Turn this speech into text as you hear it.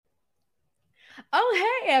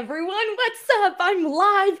Oh, hey everyone, what's up? I'm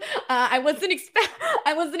live. I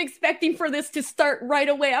wasn't expecting for this to start right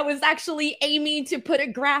away. I was actually aiming to put a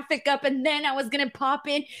graphic up and then I was going to pop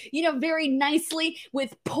in, very nicely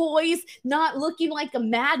with poise, not looking like a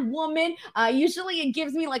mad woman. Usually it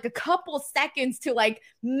gives me like a couple seconds to like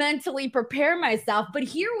mentally prepare myself, but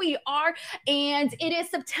here we are and it is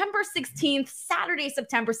September 16th, Saturday,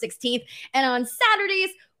 September 16th, and on Saturdays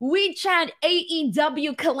we chat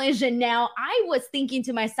AEW Collision. Now, I was thinking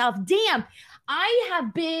to myself, damn,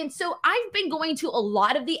 I've been going to a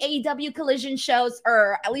lot of the AEW Collision shows,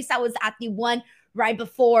 or at least I was at the one right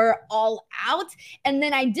before All Out. And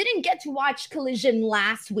then I didn't get to watch Collision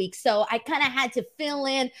last week. So I kind of had to fill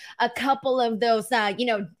in a couple of those,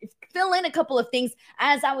 fill in a couple of things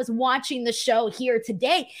as I was watching the show here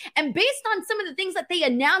today. And based on some of the things that they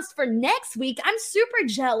announced for next week, I'm super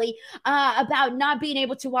jelly about not being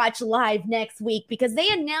able to watch live next week because they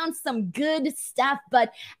announced some good stuff.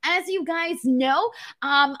 But as you guys know,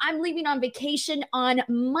 I'm leaving on vacation on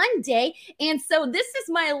Monday. And so this is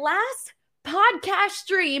my last podcast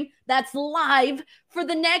stream that's live for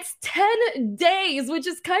the next 10 days, which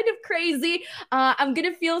is kind of crazy. I'm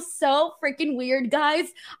gonna feel so freaking weird, guys,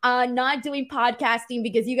 not doing podcasting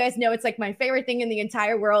because you guys know it's like my favorite thing in the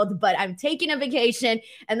entire world, but I'm taking a vacation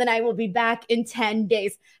and then I will be back in 10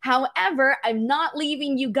 days. However, I'm not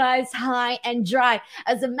leaving you guys high and dry.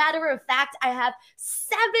 As a matter of fact, I have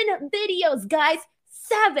 7 videos, guys.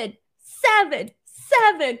 Seven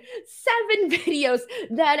videos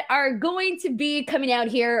that are going to be coming out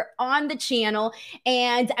here on the channel,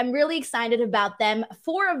 and I'm really excited about them.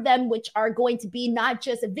 4 of them which are going to be not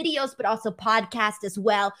just videos but also podcast as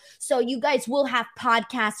well, so you guys will have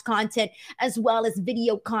podcast content as well as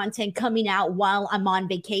video content coming out while I'm on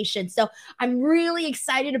vacation. So I'm really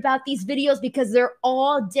excited about these videos because they're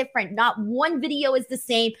all different. Not one video is the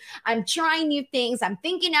same. I'm trying new things, I'm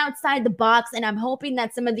thinking outside the box, and I'm hoping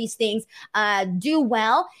that some of these things do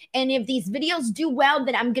well. And if these videos do well,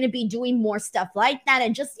 then I'm going to be doing more stuff like that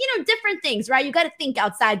and just, different things, right? You got to think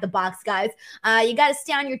outside the box, guys. You got to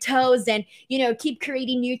stay on your toes and, keep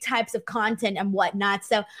creating new types of content and whatnot.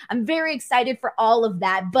 So I'm very excited for all of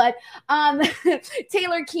that. But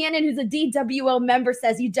Taylor Cannon, who's a DWO member,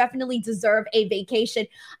 says you definitely deserve a vacation.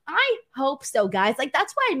 I hope so, guys. Like,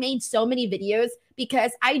 that's why I made so many videos,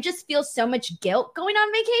 because I just feel so much guilt going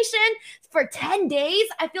on vacation for 10 days.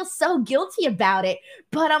 I feel so guilty about it.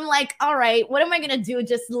 But I'm like, all right, what am I going to do?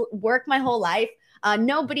 Just work my whole life?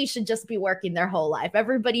 Nobody should just be working their whole life.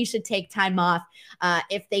 Everybody should take time off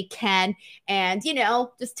if they can. And,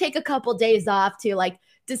 just take a couple days off to like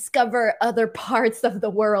discover other parts of the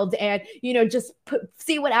world and, just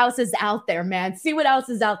see what else is out there, man. See what else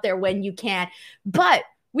is out there when you can. But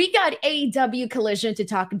we got AEW Collision to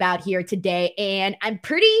talk about here today, and I'm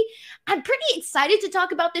pretty excited to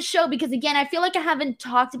talk about this show because, again, I feel like I haven't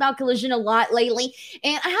talked about Collision a lot lately,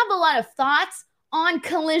 and I have a lot of thoughts on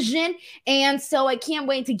Collision, and so I can't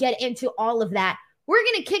wait to get into all of that. We're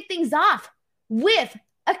going to kick things off with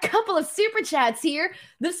a couple of super chats here.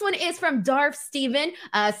 This one is from Darth Steven,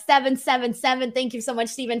 777. Thank you so much,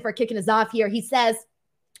 Steven, for kicking us off here. He says,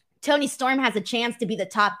 Toni Storm has a chance to be the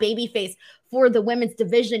top babyface for the women's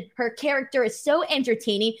division. Her character is so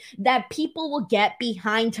entertaining that people will get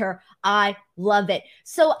behind her. I love it.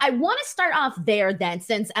 So I want to start off there then,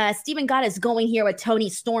 since Stephen got us going here with Toni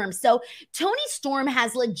Storm. So Toni Storm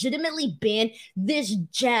has legitimately been this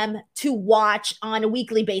gem to watch on a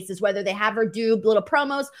weekly basis, whether they have her do little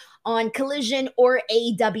promos on Collision or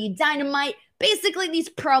AEW Dynamite. Basically, these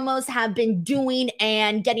promos have been doing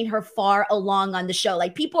and getting her far along on the show.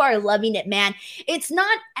 Like, people are loving it, man. It's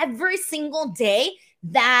not every single day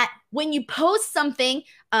that when you post something,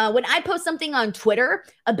 when I post something on Twitter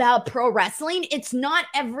about pro wrestling, it's not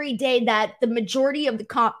every day that the majority of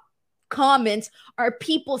the comments are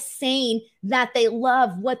people saying that they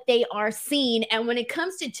love what they are seeing. And when it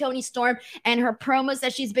comes to Toni Storm and her promos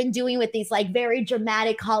that she's been doing with these like very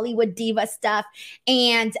dramatic Hollywood diva stuff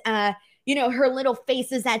and her little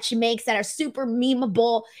faces that she makes that are super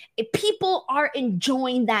memeable, people are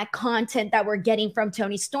enjoying that content that we're getting from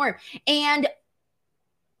Toni Storm. And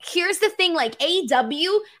here's the thing, like,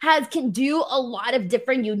 AEW can do a lot of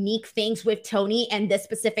different unique things with Toni and this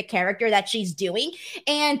specific character that she's doing.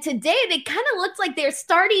 And today they kind of looked like they're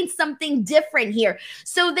starting something different here.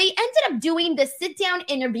 So they ended up doing the sit-down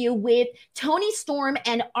interview with Toni Storm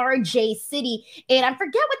and RJ City. And I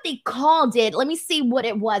forget what they called it. Let me see what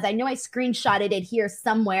it was. I know I screenshotted it here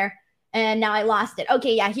somewhere and now I lost it.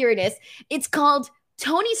 Okay, yeah, here it is. It's called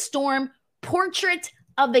Toni Storm Portrait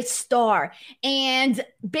of a Star. And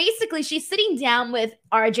basically she's sitting down with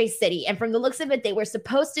RJ City. And from the looks of it, they were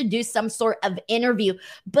supposed to do some sort of interview.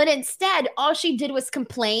 But instead, all she did was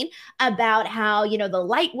complain about how, the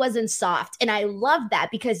light wasn't soft. And I love that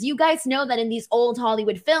because you guys know that in these old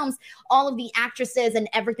Hollywood films, all of the actresses and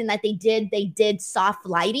everything that they did soft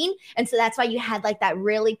lighting. And so that's why you had like that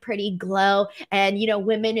really pretty glow. And,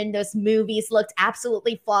 women in those movies looked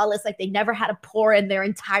absolutely flawless, like they never had a pore in their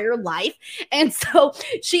entire life. And so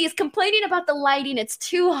she's complaining about the lighting. It's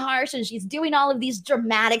too harsh. And she's doing all of these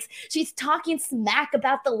dramatics. She's talking smack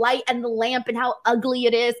about the light and the lamp and how ugly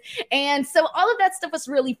it is. And so all of that stuff was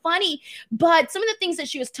really funny. But some of the things that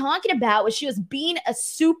she was talking about was she was being a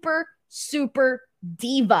super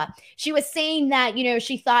diva. She was saying that,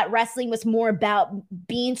 she thought wrestling was more about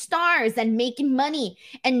being stars and making money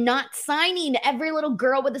and not signing every little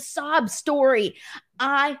girl with a sob story.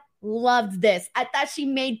 I loved this. I thought she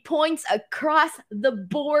made points across the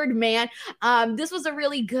board, man. This was a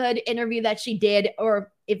really good interview that she did,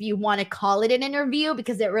 or if you want to call it an interview,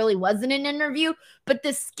 because it really wasn't an interview, but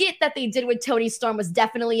the skit that they did with Toni Storm was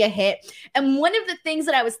definitely a hit. And one of the things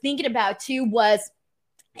that I was thinking about too was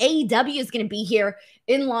AEW is going to be here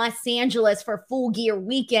in Los Angeles for Full Gear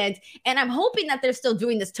Weekend. And I'm hoping that they're still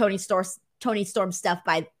doing this Toni Storm stuff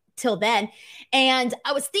till then. And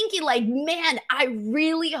I was thinking like, man, I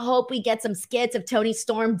really hope we get some skits of Toni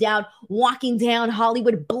Storm walking down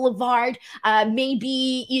Hollywood Boulevard.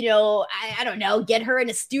 Maybe, I don't know, get her in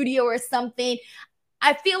a studio or something.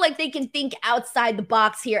 I feel like they can think outside the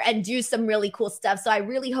box here and do some really cool stuff. So I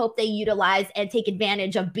really hope they utilize and take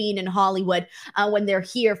advantage of being in Hollywood when they're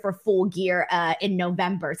here for Full Gear in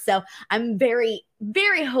November. So I'm very,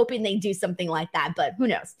 very hoping they do something like that, but who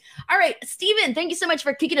knows? All right, Steven, thank you so much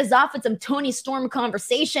for kicking us off with some Toni Storm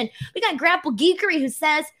conversation. We got Grapple Geekery who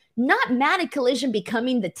says, not mad at Collision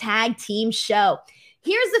becoming the tag team show.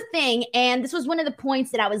 Here's the thing, and this was one of the points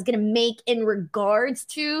that I was going to make in regards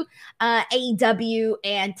to AEW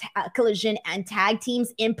and Collision and tag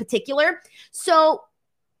teams in particular. So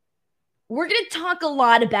we're going to talk a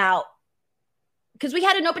lot about, because we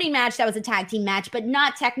had an opening match that was a tag team match, but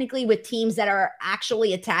not technically with teams that are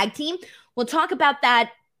actually a tag team. We'll talk about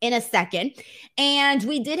that in a second. And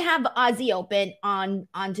we did have Aussie Open on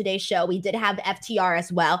today's show. We did have FTR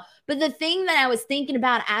as well. But the thing that I was thinking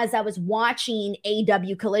about as I was watching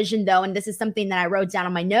AEW Collision, though, and this is something that I wrote down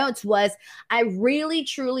on my notes, was I really,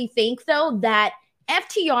 truly think, though, that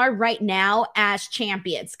FTR right now as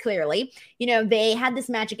champions, clearly, they had this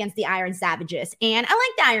match against the Iron Savages. And I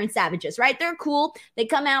like the Iron Savages, right? They're cool. They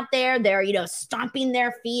come out there, they're, stomping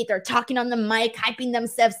their feet. They're talking on the mic, hyping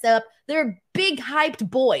themselves up. They're big hyped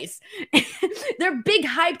boys. They're big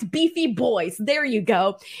hyped beefy boys. There you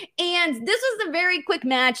go. And this was a very quick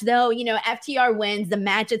match, though. FTR wins. The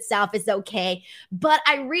match itself is okay. But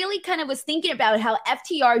I really kind of was thinking about how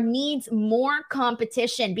FTR needs more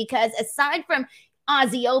competition, because aside from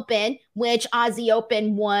Aussie Open, which Aussie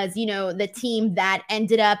Open was, the team that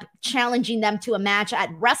ended up challenging them to a match at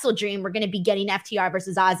Wrestle Dream. We're going to be getting FTR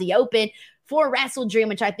versus Aussie Open for Wrestle Dream,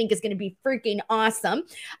 which I think is going to be freaking awesome.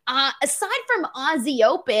 Aside from Aussie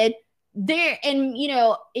Open, there, and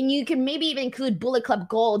you can maybe even include Bullet Club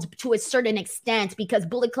Gold to a certain extent, because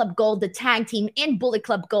Bullet Club Gold, the tag team in Bullet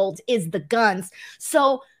Club Gold, is the Guns.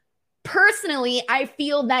 So personally, I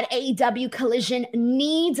feel that AEW Collision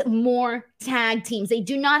needs more tag teams. They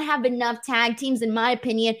do not have enough tag teams, in my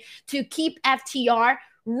opinion, to keep FTR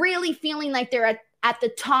really feeling like they're at the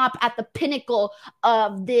top, at the pinnacle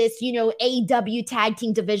of this, AEW tag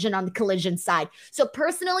team division on the Collision side. So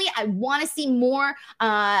personally, I want to see more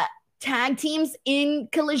tag teams in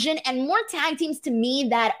Collision, and more tag teams to me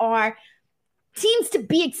that are teams to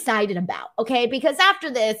be excited about, okay? Because after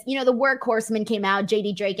this, the Workhorsemen came out,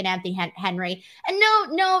 JD Drake and Anthony Henry. And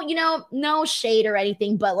no shade or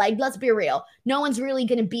anything, but like, let's be real. No one's really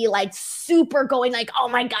going to be like super going like, oh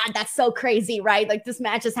my God, that's so crazy, right? Like, this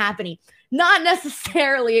match is happening. Not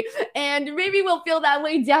necessarily. And maybe we'll feel that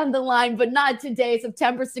way down the line, but not today,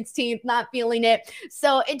 September 16th, not feeling it.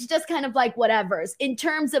 So it's just kind of like whatever's. In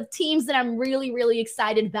terms of teams that I'm really, really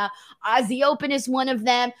excited about, Aussie Open is one of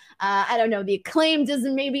them. I don't know, the Acclaimed is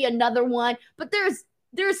maybe another one, but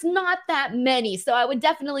there's not that many. So I would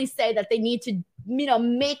definitely say that they need to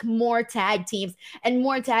make more tag teams, and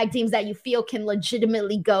more tag teams that you feel can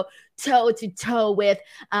legitimately go toe to toe with,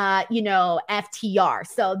 FTR.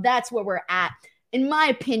 So that's where we're at, in my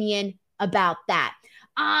opinion, about that.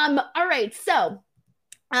 All right. So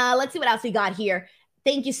let's see what else we got here.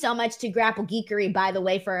 Thank you so much to Grapple Geekery, by the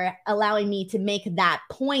way, for allowing me to make that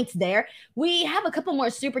point there. We have a couple more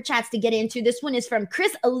super chats to get into. This one is from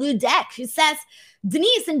Chris Aludek, who says,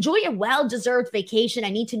 Denise, enjoy your well-deserved vacation. I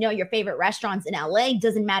need to know your favorite restaurants in LA.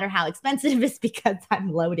 Doesn't matter how expensive it's because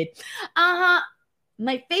I'm loaded.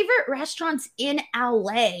 My favorite restaurants in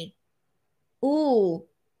LA. Ooh,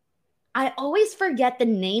 I always forget the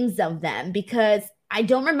names of them because I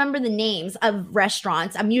don't remember the names of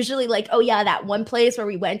restaurants. I'm usually like, oh yeah, that one place where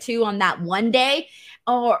we went to on that one day,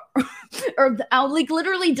 or or I'll like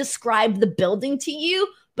literally describe the building to you,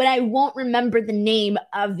 but I won't remember the name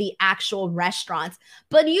of the actual restaurants.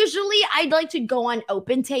 But usually I'd like to go on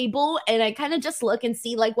Open Table and I kind of just look and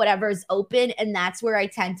see like whatever is open, and that's where I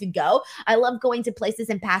tend to go. I love going to places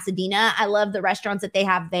in Pasadena. I love the restaurants that they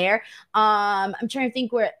have there. I'm trying to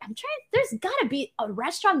think there's gotta be a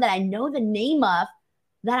restaurant that I know the name of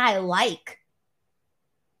that I like.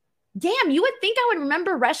 Damn, you would think I would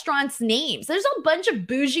remember restaurants' names. There's a bunch of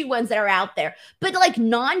bougie ones that are out there, but like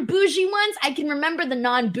non-bougie ones, I can remember the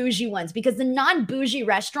non-bougie ones because the non-bougie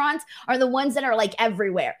restaurants are the ones that are like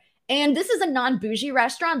everywhere. And this is a non-bougie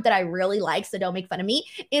restaurant that I really like, so don't make fun of me,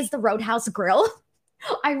 is the Roadhouse Grill.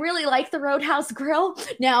 I really like the Roadhouse Grill.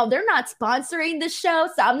 Now, they're not sponsoring this show,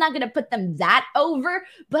 so I'm not going to put them that over,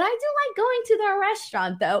 but I do like going to their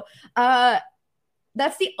restaurant though.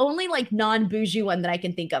 That's the only like non-bougie one that I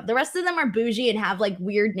can think of. The rest of them are bougie and have like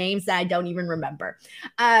weird names that I don't even remember.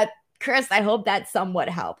 Chris, I hope that somewhat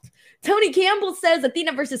helped. Tony Campbell says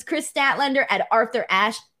Athena versus Chris Statlander at Arthur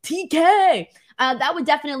Ashe TK. That would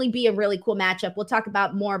definitely be a really cool matchup. We'll talk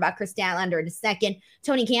about more about Chris Statlander in a second.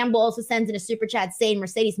 Tony Campbell also sends in a super chat saying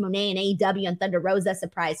Mercedes Moné and AEW and Thunder Rosa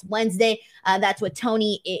surprise Wednesday. That's what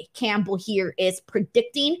Tony Campbell here is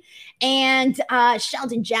predicting. And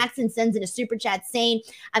Sheldon Jackson sends in a super chat saying,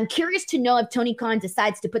 I'm curious to know if Tony Khan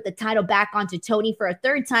decides to put the title back onto Tony for a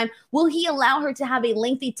third time. Will he allow her to have a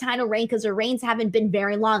lengthy title reign? Because her reigns haven't been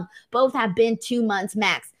very long. Both have been 2 months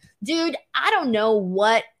max. Dude, I don't know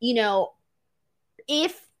what,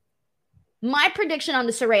 if my prediction on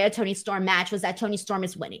the Saraya Tony Storm match was that Tony Storm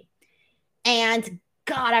is winning. And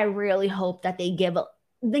God, I really hope that they give a,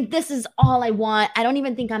 like, this is all I want. I don't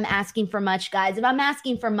even think I'm asking for much, guys. If I'm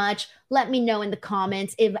asking for much, let me know in the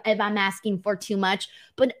comments if I'm asking for too much.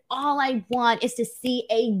 But all I want is to see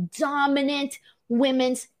a dominant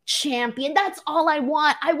women's champion. That's all I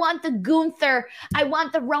want. I want the Gunther. I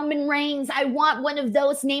want the Roman Reigns. I want one of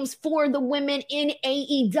those names for the women in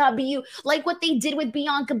AEW, like what they did with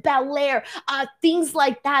Bianca Belair, things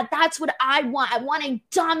like that. That's what I want. I want a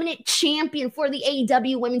dominant champion for the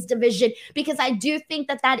AEW women's division because I do think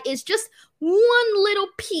that that is just one little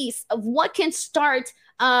piece of what can start,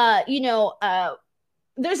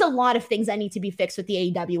 there's a lot of things that need to be fixed with the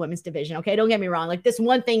AEW women's division. Okay. Don't get me wrong. Like this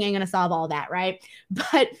one thing ain't going to solve all that. Right.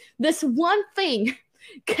 But this one thing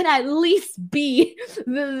can at least be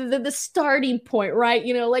the starting point, right?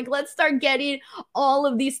 Like let's start getting all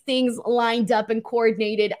of these things lined up and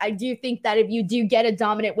coordinated. I do think that if you do get a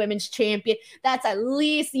dominant women's champion, that's at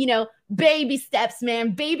least, baby steps,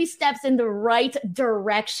 man, baby steps in the right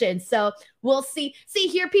direction. So we'll see. See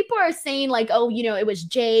here, people are saying like, oh, it was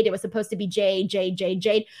Jade. It was supposed to be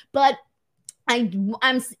Jade. But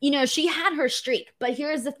I'm, she had her streak, but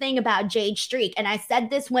here's the thing about Jade's streak. And I said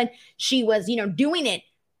this when she was, doing it.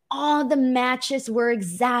 All the matches were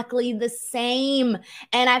exactly the same.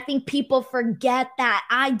 And I think people forget that.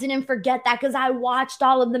 I didn't forget that because I watched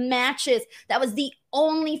all of the matches. That was the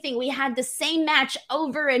only thing. We had the same match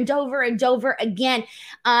over and over and over again.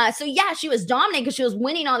 So yeah, she was dominant because she was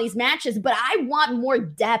winning all these matches, but I want more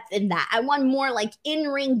depth in that. I want more like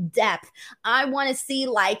in-ring depth. I want to see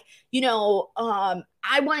like,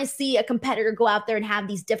 I want to see a competitor go out there and have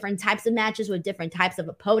these different types of matches with different types of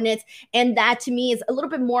opponents. And that to me is a little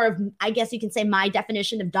bit more of, I guess you can say, my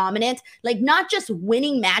definition of dominant, like not just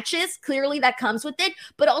winning matches, clearly that comes with it,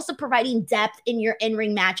 but also providing depth in your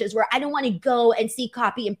in-ring matches where I don't want to go and see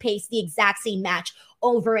copy and paste the exact same match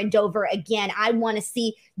over and over again. I want to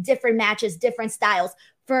see different matches, different styles.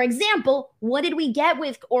 For example, what did we get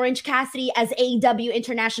with Orange Cassidy as AEW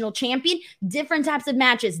International Champion? Different types of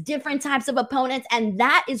matches, different types of opponents, and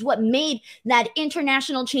that is what made that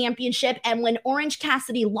International Championship. And when Orange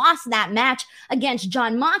Cassidy lost that match against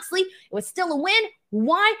Jon Moxley, it was still a win.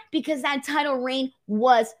 Why? Because that title reign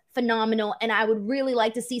was phenomenal, and I would really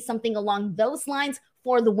like to see something along those lines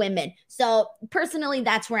for the women. So personally,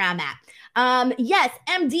 that's where I'm at. Yes,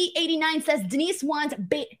 MD89 says Denise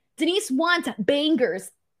wants bangers.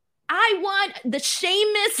 I want the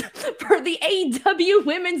Sheamus for the AEW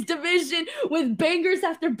women's division with bangers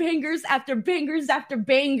after bangers after bangers after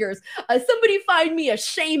bangers. Somebody find me a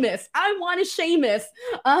Sheamus. I want a Sheamus.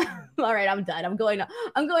 All right, I'm done. I'm going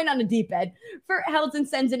on a deep end. Furt Housen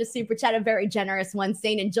sends in a super chat, a very generous one,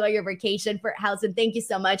 saying, "Enjoy your vacation, Furt Housen. Thank you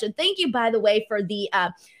so much, and thank you, by the way, for the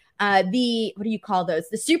what do you call those?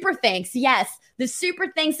 The super thanks. Yes, the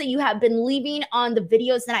super thanks that you have been leaving on the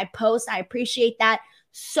videos that I post. I appreciate that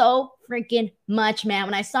so freaking much, man.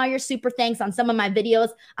 When I saw your super thanks on some of my videos,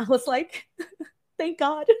 I was like, thank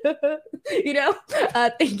God.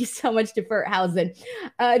 Thank you so much to Furt Housen.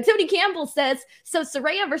 Tony Campbell says, so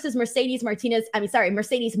Saraya versus Mercedes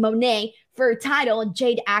Monet for title,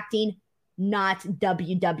 Jade acting, not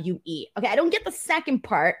WWE. Okay, I don't get the second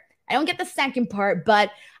part. But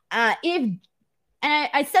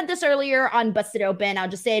I said this earlier on Busted Open, I'll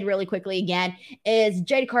just say it really quickly again, is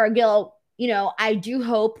Jade Cargill, I do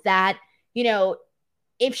hope that,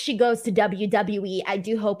 if she goes to WWE, I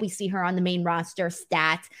do hope we see her on the main roster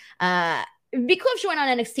stat. It'd be cool if she went on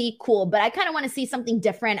NXT, cool, but I kind of want to see something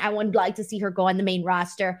different. I would like to see her go on the main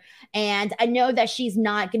roster. And I know that she's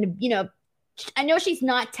not going to, I know she's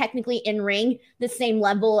not technically in ring the same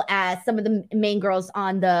level as some of the main girls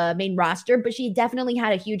on the main roster, but she definitely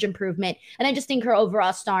had a huge improvement. And I just think her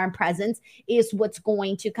overall star and presence is what's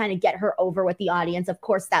going to kind of get her over with the audience. Of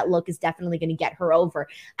course, that look is definitely going to get her over.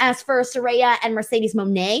 As for Saraya and Mercedes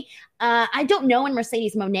Monet, I don't know when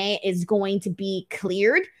Mercedes Monet is going to be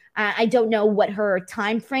cleared. I don't know what her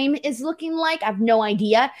time frame is looking like. I have no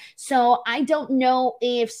idea. So I don't know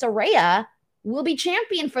if Saraya will be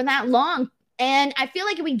champion for that long. And I feel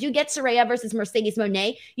like if we do get Saraya versus Mercedes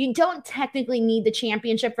Monet, you don't technically need the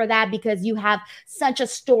championship for that because you have such a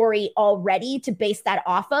story already to base that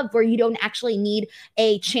off of, where you don't actually need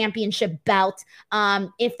a championship belt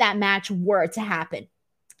if that match were to happen.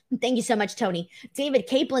 Thank you so much, Tony. David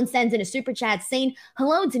Capelin sends in a super chat saying,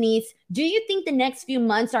 hello, Denise. Do you think the next few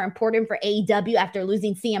months are important for AEW after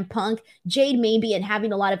losing CM Punk, Jade maybe, and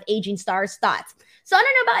having a lot of aging stars? Thoughts? So I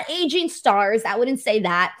don't know about aging stars. I wouldn't say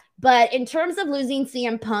that. But in terms of losing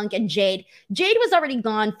CM Punk and Jade was already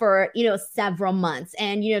gone for, several months.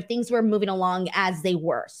 And, things were moving along as they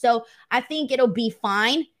were. So I think it'll be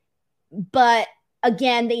fine. But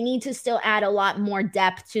again, they need to still add a lot more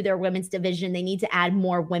depth to their women's division. They need to add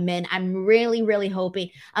more women. I'm really, really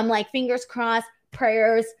hoping. I'm like, fingers crossed,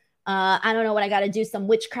 prayers. I don't know what I got to do, some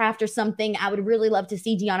witchcraft or something. I would really love to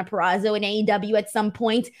see Deonna Purrazzo in AEW at some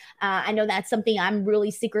point. I know that's something I'm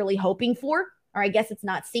really secretly hoping for. Or I guess it's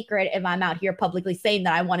not secret if I'm out here publicly saying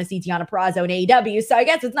that I want to see Deonna Purrazzo in AEW. So I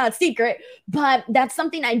guess it's not secret, but that's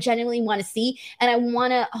something I genuinely want to see. And I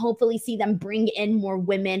want to hopefully see them bring in more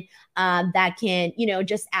women that can,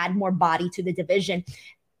 just add more body to the division.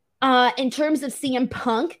 In terms of CM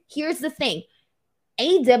Punk, here's the thing.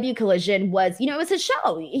 AEW Collision was, it was his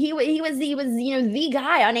show. He was, the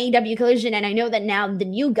guy on AEW Collision. And I know that now the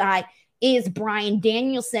new guy is Bryan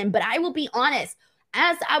Danielson, but I will be honest,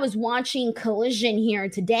 as I was watching Collision here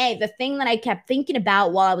today, the thing that I kept thinking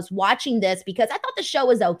about while I was watching this, because I thought the show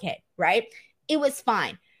was okay, right? It was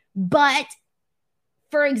fine. But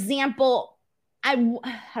for example, how do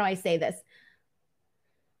I say this?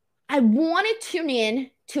 I want to tune in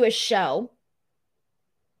to a show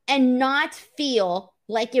and not feel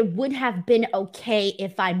like it would have been okay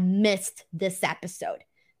if I missed this episode.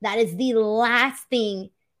 That is the last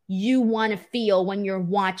thing you want to feel when you're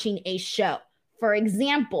watching a show. For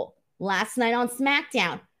example, last night on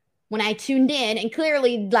SmackDown, when I tuned in, and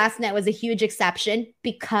clearly last night was a huge exception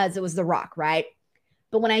because it was The Rock, right?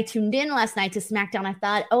 But when I tuned in last night to SmackDown, I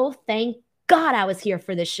thought, oh, thank God I was here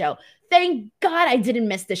for this show. Thank God I didn't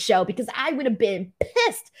miss the show because I would have been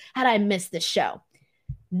pissed had I missed the show.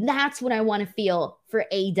 That's what I want to feel for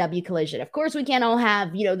AEW Collision. Of course, we can't all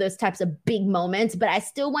have, those types of big moments, but I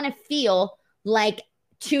still want to feel like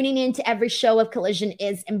tuning into every show of Collision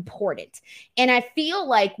is important. And I feel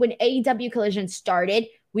like when AEW Collision started,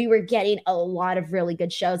 we were getting a lot of really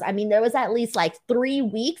good shows. I mean, there was at least like 3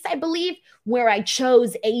 weeks, I believe, where I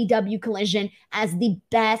chose AEW Collision as the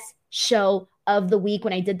best show of the week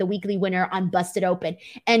when I did the weekly winner on Busted Open.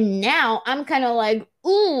 And now I'm kind of like,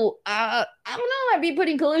 I don't know, I'd be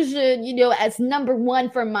putting Collision, as number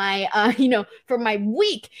one for my, for my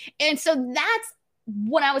week. And so that's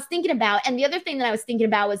what I was thinking about. And the other thing that I was thinking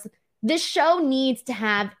about was this show needs to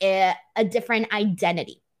have a different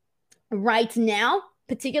identity. Right now,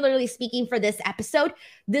 particularly speaking for this episode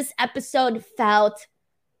felt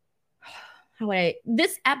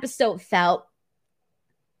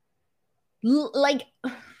like,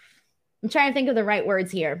 I'm trying to think of the right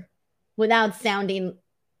words here without sounding,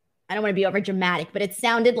 I don't want to be over dramatic, but it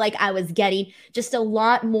sounded like I was getting just a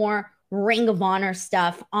lot more Ring of Honor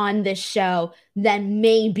stuff on this show than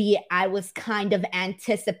maybe I was kind of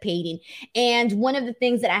anticipating. And one of the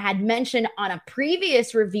things that I had mentioned on a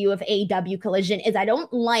previous review of AEW Collision is I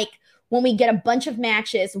don't like when we get a bunch of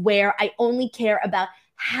matches where I only care about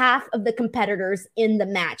half of the competitors in the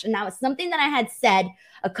match. And that was something that I had said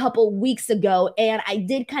a couple weeks ago. And I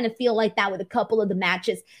did kind of feel like that with a couple of the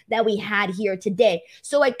matches that we had here today.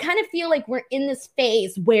 So I kind of feel like we're in this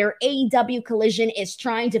phase where AEW Collision is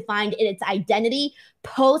trying to find its identity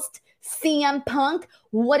post CM Punk.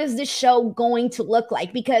 What is this show going to look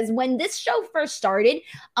like? Because when this show first started,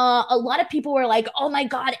 a lot of people were like, "Oh my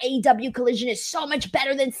God, AEW Collision is so much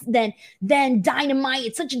better than Dynamite.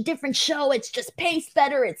 It's such a different show. It's just paced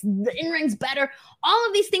better. It's the in-ring's better." All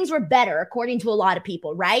of these things were better, according to a lot of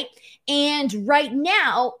people, right? And right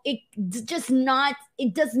now, it does not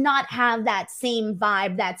have that same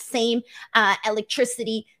vibe, that same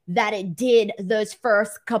electricity that it did those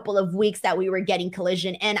first couple of weeks that we were getting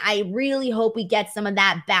Collision. And I really hope we get some of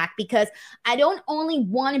that back, because I don't only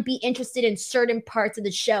want to be interested in certain parts of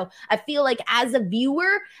the show. I feel like as a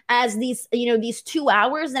viewer, as these 2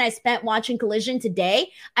 hours that I spent watching Collision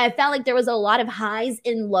today, I felt like there was a lot of highs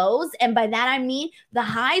and lows. And by that, I mean the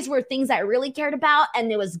highs were things I really cared about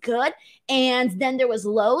and it was good. And then there was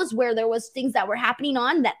lows where there was things that were happening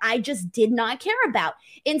on that I just did not care about.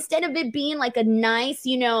 Instead of it being like a nice,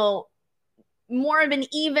 more of an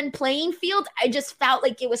even playing field, I just felt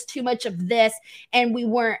like it was too much of this. And we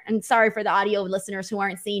weren't, I'm sorry for the audio listeners who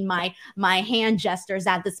aren't seeing my hand gestures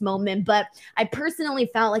at this moment, but I personally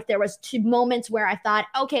felt like there was 2 moments where I thought,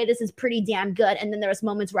 okay, this is pretty damn good. And then there was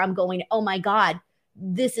moments where I'm going, oh my God,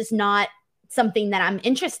 this is not something that I'm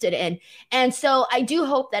interested in. And so I do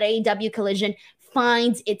hope that AEW Collision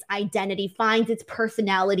finds its identity, finds its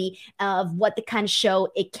personality of what the kind of show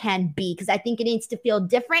it can be. Because I think it needs to feel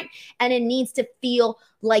different, and it needs to feel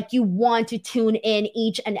like you want to tune in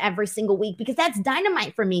each and every single week, because that's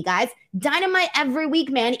Dynamite for me, guys. Dynamite every week,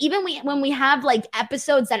 man. Even when we have like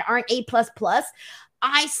episodes that aren't A++,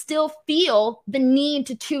 I still feel the need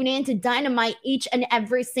to tune in to Dynamite each and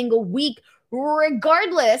every single week,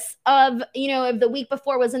 regardless of, if the week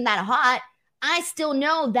before wasn't that hot. I still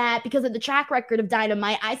know that because of the track record of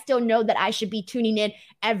Dynamite, I still know that I should be tuning in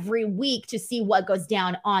every week to see what goes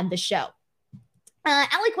down on the show.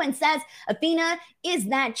 Eloquent says, Athena is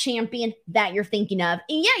that champion that you're thinking of.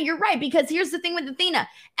 And yeah, you're right, because here's the thing with Athena.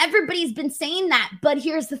 Everybody's been saying that, but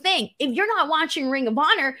here's the thing. If you're not watching Ring of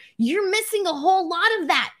Honor, you're missing a whole lot of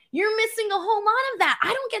that.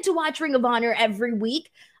 I don't get to watch Ring of Honor every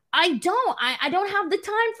week. I don't have the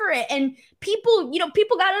time for it. And people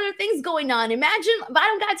got other things going on. Imagine if I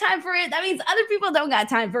don't got time for it, that means other people don't got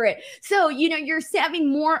time for it. So, you're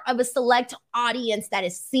having more of a select audience that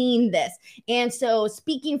is seeing this. And so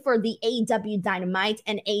speaking for the AEW Dynamite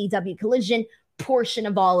and AEW Collision portion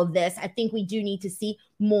of all of this, I think we do need to see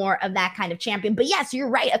more of that kind of champion. But yes, you're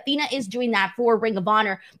right. Athena is doing that for Ring of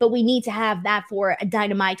Honor, but we need to have that for a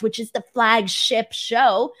Dynamite, which is the flagship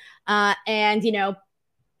show.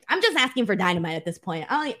 I'm just asking for Dynamite at this point.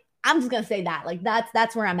 I'm just going to say that. Like,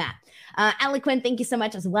 that's where I'm at. Eloquent, thank you so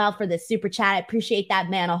much as well for the super chat. I appreciate that,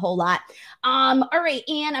 man, a whole lot. All right,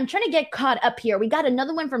 and I'm trying to get caught up here. We got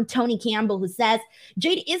another one from Tony Campbell who says,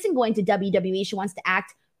 Jade isn't going to WWE. She wants to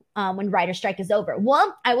act when writer strike is over.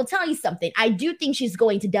 Well, I will tell you something. I do think she's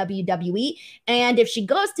going to WWE. And if she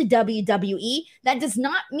goes to WWE, that does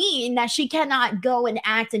not mean that she cannot go and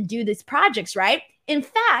act and do these projects, right? In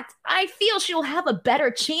fact, I feel she'll have a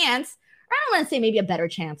better chance. I don't want to say maybe a better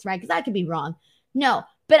chance, right? Because I could be wrong. No,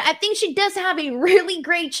 but I think she does have a really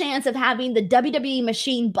great chance of having the WWE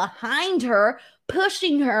machine behind her,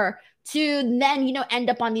 pushing her to then, end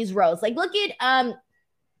up on these roads. Like, look at,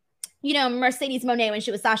 Mercedes Moné when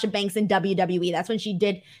she was Sasha Banks in WWE. That's when she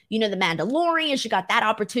did, the Mandalorian. She got that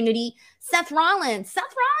opportunity. Seth Rollins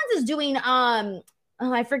is doing,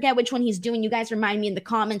 I forget which one he's doing. You guys remind me in the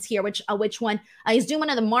comments here which one. He's doing one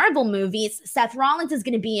of the Marvel movies. Seth Rollins is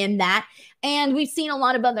going to be in that. And we've seen a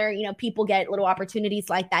lot of other, people get little opportunities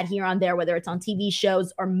like that here on there, whether it's on TV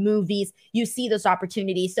shows or movies. You see those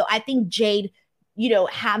opportunities. So I think Jade,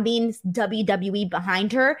 having WWE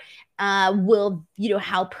behind her will,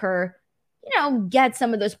 help her, get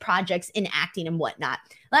some of those projects in acting and whatnot.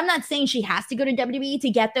 I'm not saying she has to go to WWE to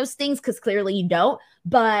get those things, because clearly you don't.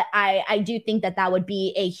 But I do think that would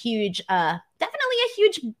be a huge,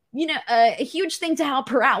 definitely a huge thing to help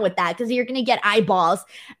her out with that, because you're going to get eyeballs,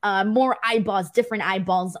 more eyeballs, different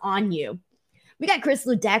eyeballs on you. We got Chris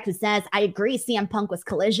Ludek who says, I agree CM Punk was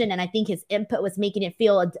Collision, and I think his input was making it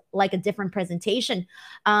feel like a different presentation.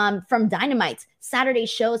 From Dynamite, Saturday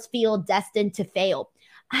shows feel destined to fail.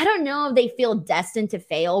 I don't know if they feel destined to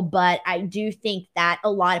fail, but I do think that a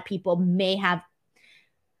lot of people may have.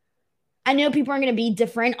 I know people are going to be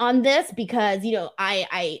different on this because,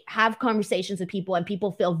 I have conversations with people and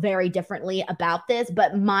people feel very differently about this.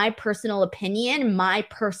 But my personal opinion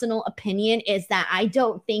is that I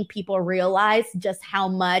don't think people realize just how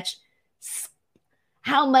much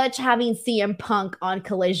having CM Punk on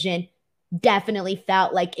Collision definitely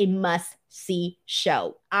felt like a must-see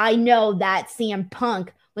show. I know that CM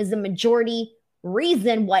Punk was the majority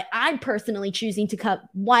reason why I'm personally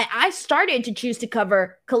why I started to choose to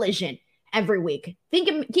cover Collision every week.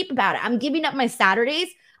 Keep about it. I'm giving up my Saturdays.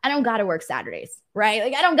 I don't got to work Saturdays, right?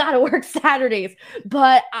 Like I don't got to work Saturdays,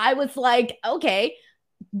 but I was like, okay,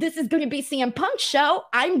 this is going to be CM Punk's show.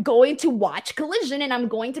 I'm going to watch Collision and I'm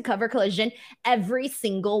going to cover Collision every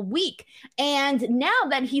single week. And now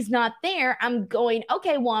that he's not there, I'm going,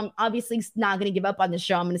 okay, well, I'm obviously not going to give up on the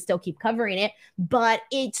show. I'm going to still keep covering it. But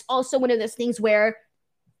it's also one of those things where,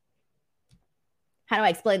 how do I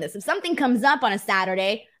explain this? If something comes up on a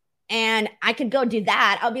Saturday, and I could go do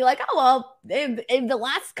that, I'll be like, oh, well, if the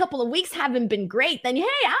last couple of weeks haven't been great, then, hey,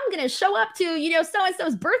 I'm going to show up to,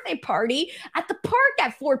 so-and-so's birthday party at the park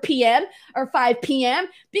at 4 p.m. or 5 p.m.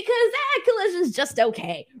 because Collision's just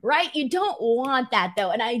okay, right? You don't want that,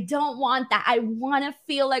 though, and I don't want that. I want to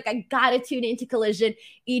feel like I got to tune into Collision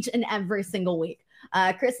each and every single week.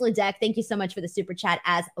 Chris Ledeck, thank you so much for the super chat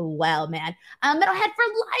as well, man. Metalhead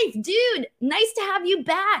for Life, dude, nice to have you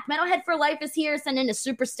back. Metalhead for Life is here, sending a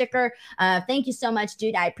super sticker. Thank you so much,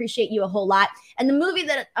 dude. I appreciate you a whole lot. And the movie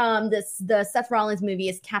that the Seth Rollins movie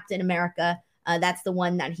is Captain America. That's the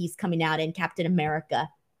one that he's coming out in, Captain America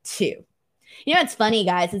 2. What's funny,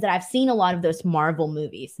 guys, is that I've seen a lot of those Marvel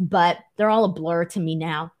movies, but they're all a blur to me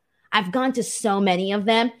now. I've gone to so many of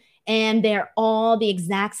them, and they're all the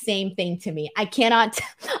exact same thing to me. I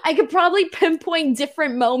could probably pinpoint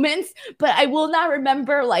different moments, but I will not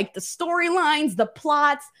remember like the storylines, the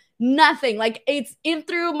plots, nothing. Like it's in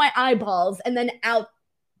through my eyeballs and then out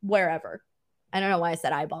wherever. I don't know why I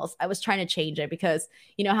said eyeballs. I was trying to change it because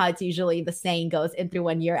you know how it's usually the saying goes in through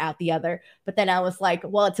one ear, out the other. But then I was like,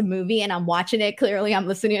 well, it's a movie and I'm watching it. Clearly, I'm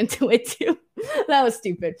listening to it too. That was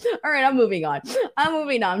stupid. All right, I'm moving on.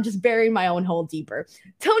 I'm just burying my own hole deeper.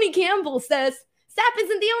 Tony Campbell says, Sap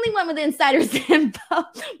isn't the only one with insider's info.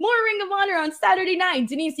 More Ring of Honor on Saturday night.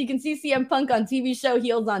 Denise, you can see CM Punk on TV show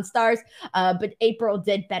Heels on Stars, but April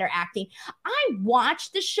did better acting. I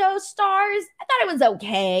watched the show Stars. I thought it was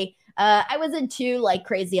okay. I wasn't too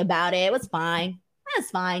crazy about it. It was fine.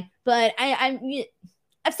 That's fine. But I've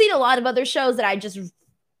seen a lot of other shows that I just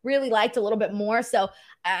really liked a little bit more. So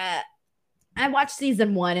I watched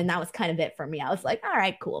season 1 and that was kind of it for me. I was like, all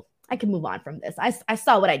right, cool. I can move on from this. I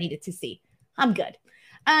saw what I needed to see. I'm good.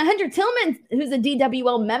 Hunter Tillman, who's a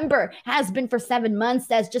DWL member, has been for 7 months,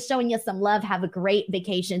 says, just showing you some love. Have a great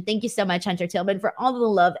vacation. Thank you so much, Hunter Tillman, for all of the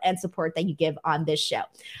love and support that you give on this show.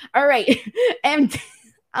 All right. And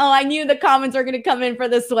oh, I knew the comments were going to come in for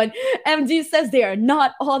this one. MD says they are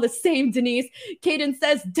not all the same, Denise. Kaden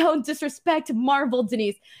says, don't disrespect Marvel,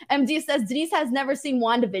 Denise. MD says, Denise has never seen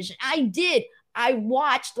WandaVision. I did. I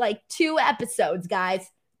watched 2 episodes,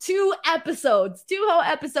 guys. 2 episodes, 2 whole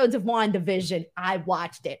episodes of WandaVision. I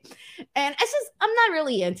watched it. And I'm not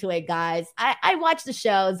really into it, guys. I watch the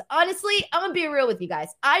shows. Honestly, I'm going to be real with you guys.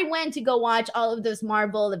 I went to go watch all of those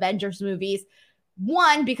Marvel Avengers movies.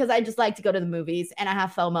 One, because I just like to go to the movies and I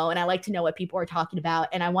have FOMO and I like to know what people are talking about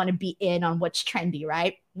and I want to be in on what's trendy,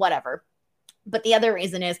 right? Whatever. But the other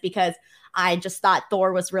reason is because I just thought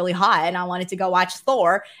Thor was really hot and I wanted to go watch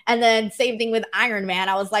Thor. And then same thing with Iron Man.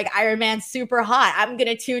 I was like, Iron Man's super hot. I'm going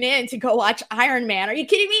to tune in to go watch Iron Man. Are you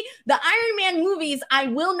kidding me? The Iron Man movies I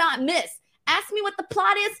will not miss. Ask me what the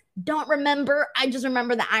plot is. Don't remember. I just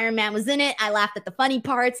remember that Iron Man was in it. I laughed at the funny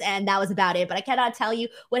parts and that was about it. But I cannot tell you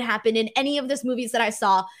what happened in any of those movies that I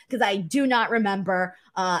saw because I do not remember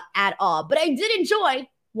at all. But I did enjoy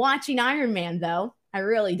watching Iron Man, though. I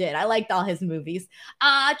really did. I liked all his movies.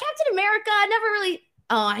 Captain America, I never really...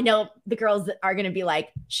 Oh, I know the girls are going to be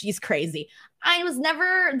like, she's crazy. I was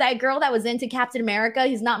never that girl that was into Captain America.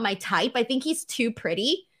 He's not my type. I think he's too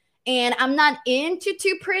pretty. And I'm not into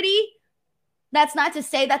too pretty. That's not to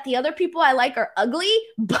say that the other people I like are ugly,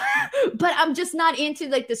 but I'm just not into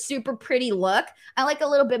the super pretty look. I like a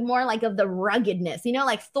little bit more of the ruggedness,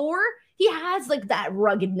 like Thor, he has that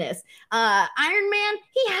ruggedness. Iron Man,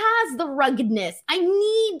 he has the ruggedness. I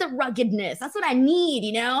need the ruggedness. That's what I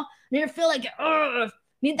need, I need to feel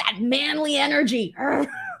need that manly energy.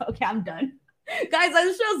 Okay, I'm done. Guys,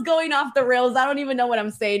 this show's going off the rails. I don't even know what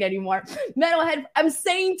I'm saying anymore. Metalhead, I'm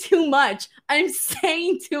saying too much.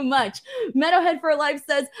 Metalhead for Life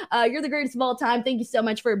says, you're the greatest of all time. Thank you so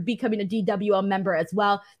much for becoming a DWL member as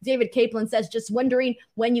well. David Capelin says, just wondering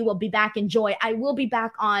when you will be back. Enjoy. I will be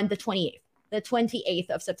back on the 28th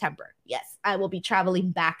of September. Yes, I will be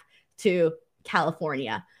traveling back to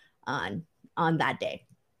California on that day.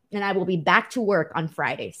 And I will be back to work on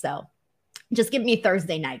Friday. So just give me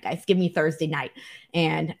Thursday night, guys. Give me Thursday night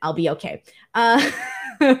and I'll be okay. Oh,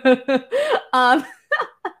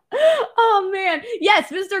 man.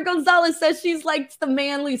 Yes, Mr. Gonzalez says she's likes the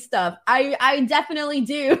manly stuff. I definitely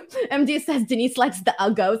do. MD says Denise likes the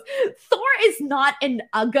uggos. Thor is not an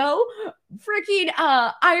uggo. Freaking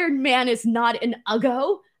Iron Man is not an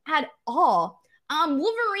uggo at all.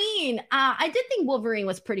 Wolverine. I did think Wolverine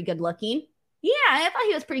was pretty good looking. Yeah, I thought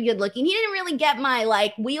he was pretty good looking. He didn't really get my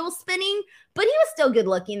like wheel spinning, but he was still good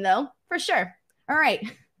looking though, for sure. All right.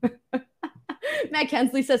 Matt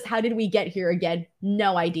Kensley says, how did we get here again?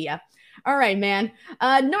 No idea. All right, man.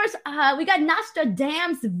 Norse, we got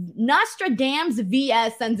Nostradamus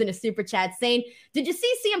VS sends in a super chat saying, did you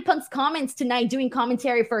see CM Punk's comments tonight doing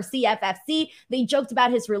commentary for CFFC? They joked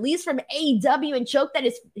about his release from AEW and joked that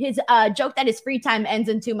his free time ends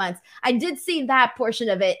in 2 months. I did see that portion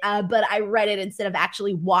of it, but I read it instead of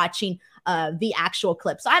actually watching the actual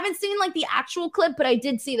clip. So I haven't seen like the actual clip, but I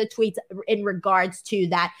did see the tweets in regards to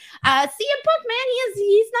that. CM Punk, man,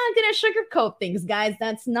 he's not going to sugarcoat things, guys.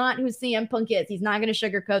 That's not who CM Punk is. He's not going to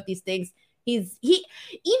sugarcoat these things. He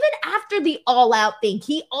even after the All Out thing,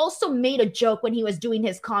 he also made a joke when he was doing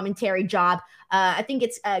his commentary job. I think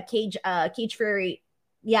it's Cage Fury.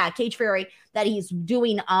 Yeah, Cage Fury that he's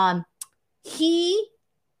doing. He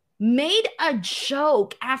made a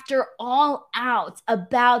joke after All Out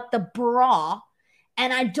about the bra.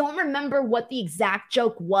 And I don't remember what the exact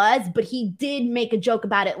joke was, but he did make a joke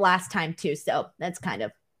about it last time too. So that's kind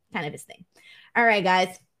of his thing. All right,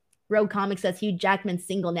 guys. Rogue Comics says Hugh Jackman's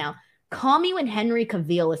single now. Call me when Henry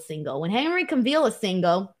Cavill is single. When Henry Cavill is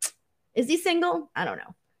single, is he single? I don't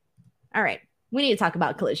know. All right. We need to talk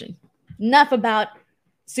about Collision. Enough about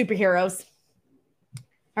superheroes.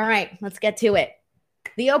 All right. Let's get to it.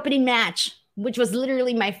 The opening match, which was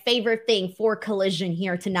literally my favorite thing for Collision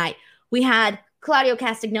here tonight. We had Claudio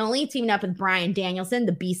Castagnoli teaming up with Bryan Danielson,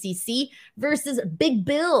 the BCC, versus Big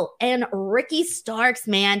Bill and Ricky Starks,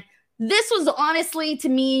 man. This was honestly, to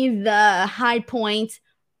me, the high point,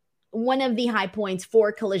 one of the high points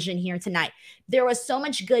for Collision here tonight. There was so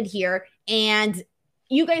much good here, and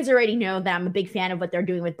you guys already know that I'm a big fan of what they're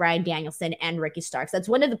doing with Bryan Danielson and Ricky Starks. It's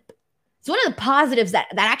one of the positives that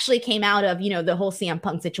actually came out of, the whole CM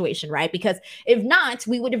Punk situation, right? Because if not,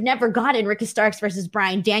 we would have never gotten Ricky Starks versus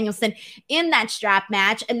Bryan Danielson in that strap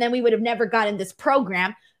match, and then we would have never gotten this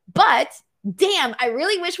program. But damn, I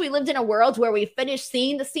really wish we lived in a world where we finished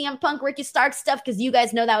seeing the CM Punk Ricky Starks stuff, because you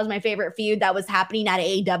guys know that was my favorite feud that was happening at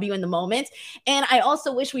AEW in the moment. And I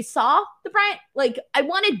also wish we saw the Bryan, I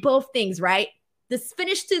wanted both things, right? This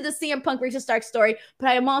finish to the CM Punk Ricky Starks story, but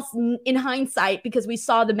I am also, in hindsight, because we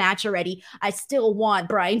saw the match already, I still want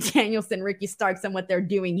Bryan Danielson, Ricky Starks, and what they're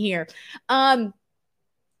doing here. There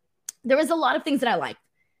was a lot of things that I liked.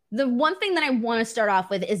 The one thing that I want to start off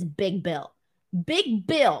with is Big Bill. Big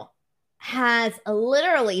Bill has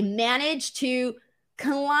literally managed to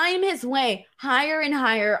climb his way higher and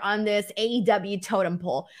higher on this AEW totem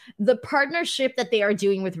pole. The partnership that they are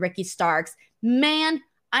doing with Ricky Starks, man,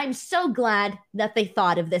 I'm so glad that they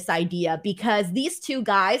thought of this idea, because these two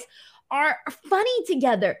guys are funny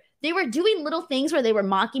together. They were doing little things where they were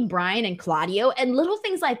mocking Bryan and Claudio, and little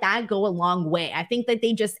things like that go a long way. I think that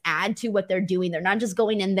they just add to what they're doing. They're not just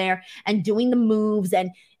going in there and doing the moves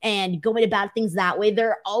and going about things that way.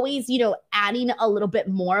 They're always, adding a little bit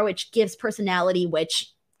more, which gives personality, which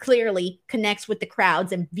clearly connects with the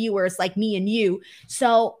crowds and viewers like me and you.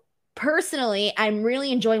 So personally, I'm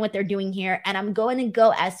really enjoying what they're doing here, and I'm going to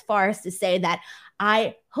go as far as to say that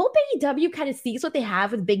I hope AEW kind of sees what they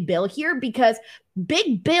have with Big Bill here, because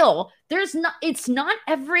Big Bill, it's not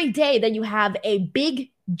every day that you have a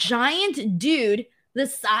big giant dude the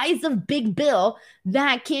size of Big Bill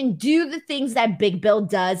that can do the things that Big Bill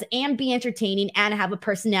does and be entertaining and have a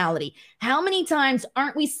personality. How many times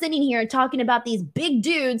aren't we sitting here and talking about these big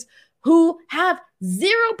dudes who have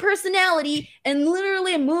zero personality and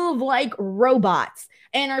literally move like robots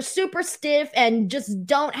and are super stiff and just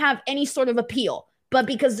don't have any sort of appeal? But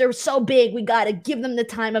because they're so big, we got to give them the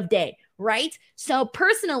time of day, right? So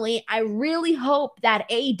personally, I really hope that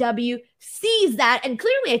AEW sees that. And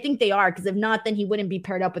clearly, I think they are, because if not, then he wouldn't be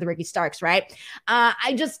paired up with Ricky Starks, right?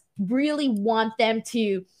 I just really want them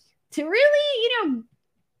to really,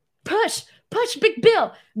 push push Big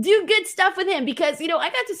Bill, do good stuff with him, because, I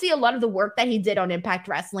got to see a lot of the work that he did on Impact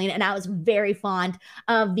Wrestling, and I was very fond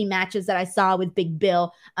of the matches that I saw with Big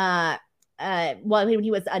Bill. When he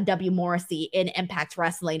was W. Morrissey in Impact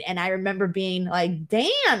Wrestling. And I remember being like, damn,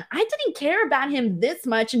 I didn't care about him this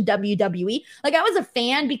much in WWE. Like, I was a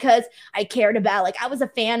fan because I cared about, I was a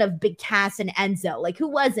fan of Big Cass and Enzo. Like, who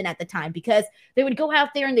wasn't at the time? Because they would go out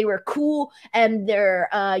there and they were cool, and their,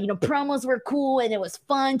 promos were cool, and it was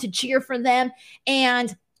fun to cheer for them.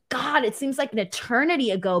 And God, it seems like an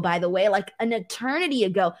eternity ago, by the way, like an eternity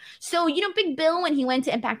ago. So, Big Bill, when he went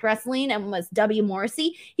to Impact Wrestling and was W.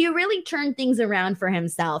 Morrissey, he really turned things around for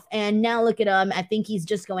himself. And now look at him. I think he's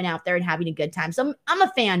just going out there and having a good time. So I'm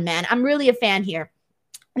a fan, man. I'm really a fan here.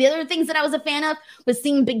 The other things that I was a fan of was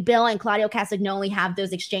seeing Big Bill and Claudio Castagnoli have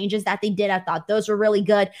those exchanges that they did. I thought those were really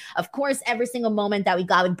good. Of course, every single moment that we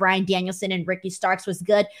got with Bryan Danielson and Ricky Starks was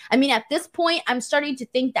good. I mean, at this point, I'm starting to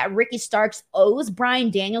think that Ricky Starks owes Bryan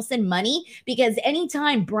Danielson money, because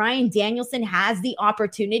anytime Bryan Danielson has the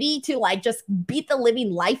opportunity to just beat the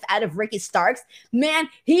living life out of Ricky Starks, man,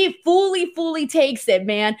 he fully takes it,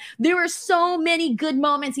 man. There were so many good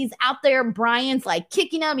moments. He's out there. Bryan's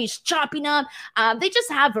kicking him. He's chopping him. They just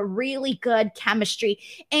have a really good chemistry.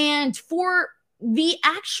 And for the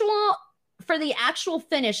actual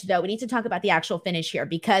finish, though, we need to talk about the actual finish here,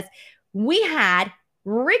 because we had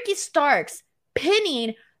Ricky Starks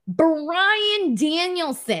pinning Bryan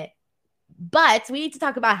Danielson. But we need to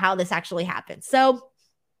talk about how this actually happened. So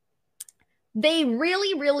they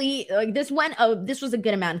really this was a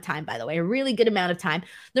good amount of time, by the way, a really good amount of time.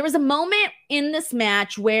 There was a moment in this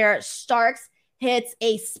match where Starks hits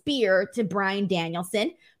a spear to Bryan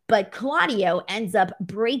Danielson, but Claudio ends up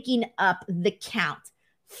breaking up the count.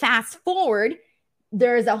 Fast forward,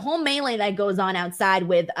 there's a whole melee that goes on outside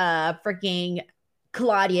with freaking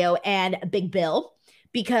Claudio and Big Bill,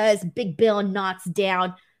 because Big Bill knocks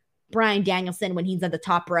down Bryan Danielson when he's at the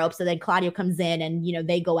top rope. So then Claudio comes in and,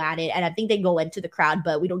 they go at it. And I think they go into the crowd,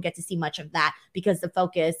 but we don't get to see much of that because the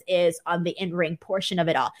focus is on the in-ring portion of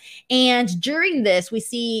it all. And during this, we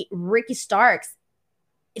see Ricky Starks.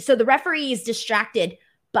 So the referee is distracted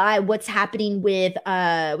by what's happening with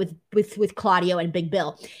Claudio and Big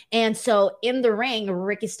Bill. And so in the ring,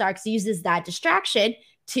 Ricky Starks uses that distraction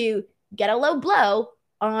to get a low blow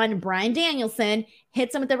on Bryan Danielson,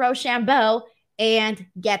 hits him with the Rochambeau, and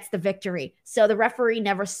gets the victory. So the referee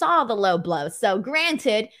never saw the low blow. So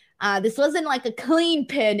granted, this wasn't a clean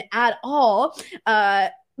pin at all,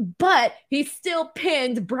 but he still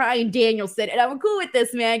pinned Bryan Danielson. And I'm cool with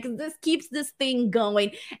this, man, because this keeps this thing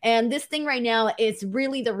going. And this thing right now is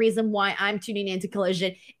really the reason why I'm tuning into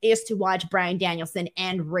Collision, is to watch Bryan Danielson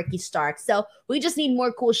and Ricky Starks. So we just need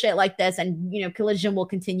more cool shit like this. And, Collision will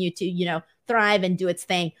continue to, thrive and do its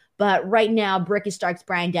thing. But right now, Ricky Starks,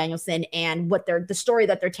 Bryan Danielson, and the story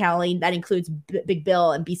that they're telling, that includes Big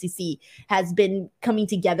Bill and BCC, has been coming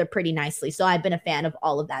together pretty nicely. So I've been a fan of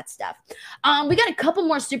all of that stuff. We got a couple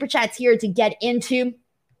more super chats here to get into.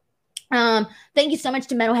 Thank you so much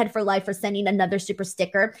to Metalhead for Life for sending another super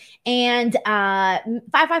sticker. And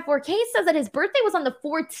 554K says that his birthday was on the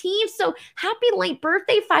 14th. So happy late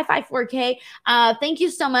birthday, 554K. Thank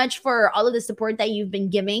you so much for all of the support that you've been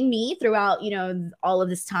giving me throughout, all of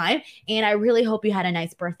this time. And I really hope you had a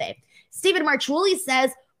nice birthday. Stephen Marchuli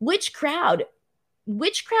says, which crowd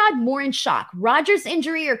more in shock? Rogers'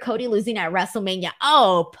 injury or Cody losing at WrestleMania?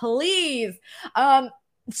 Oh, please.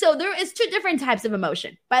 So there is two different types of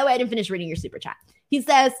emotion. By the way, I didn't finish reading your super chat. He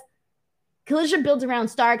says, Collision builds around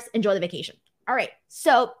Starks, enjoy the vacation. All right.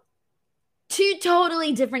 So two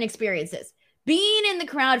totally different experiences. Being in the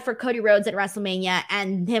crowd for Cody Rhodes at WrestleMania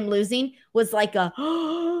and him losing was like a,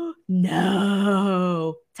 oh,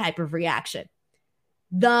 no type of reaction.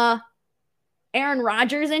 The Aaron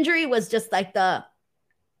Rodgers injury was just like the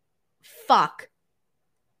fuck,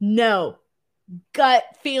 no, gut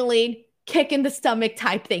feeling, kick in the stomach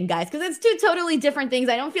type thing, guys, because it's two totally different things.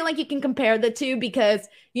 I don't feel like you can compare the two because,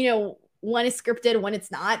 one is scripted, one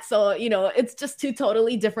it's not. So, it's just two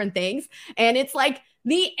totally different things. And it's like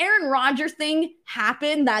the Aaron Rodgers thing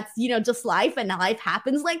happened. That's, just life, and life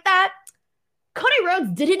happens like that. Cody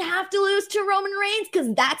Rhodes didn't have to lose to Roman Reigns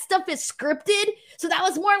because that stuff is scripted. So that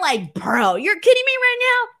was more like, bro, you're kidding me right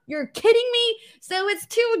now? You're kidding me? So it's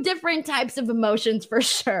two different types of emotions for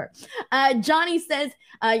sure. Johnny says,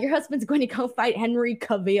 your husband's going to go fight Henry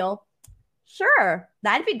Cavill. Sure,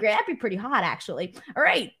 that'd be great. That'd be pretty hot, actually. All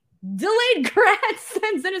right. Delayed Grad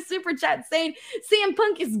sends in a super chat saying, CM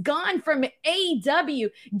Punk is gone from AEW.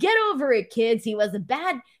 Get over it, kids. He was a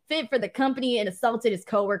bad fit for the company and assaulted his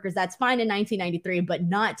coworkers. That's fine in 1993, but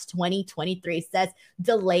not 2023, says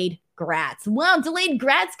Delayed Grats. Well, Delayed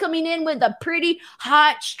Grats coming in with a pretty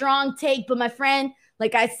hot, strong take. But my friend,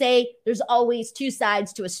 like I say, there's always two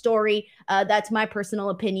sides to a story. That's my personal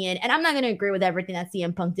opinion. And I'm not going to agree with everything that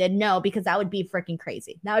CM Punk did. No, because that would be freaking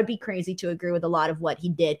crazy. That would be crazy to agree with a lot of what he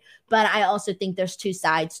did. But I also think there's two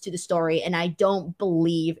sides to the story. And I don't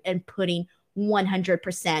believe in putting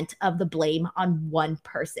 100% of the blame on one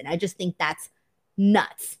person. I just think that's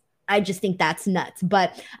nuts. But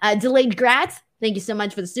Delayed Grats, thank you so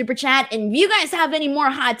much for the super chat. And if you guys have any more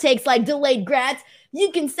hot takes like Delayed Grats,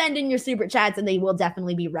 you can send in your super chats and they will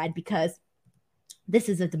definitely be read because this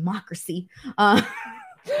is a democracy. All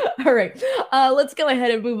right, let's go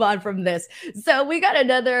ahead and move on from this. So we got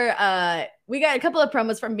a couple of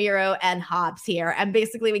promos from Miro and Hobbs here. And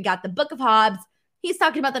basically we got the Book of Hobbs. He's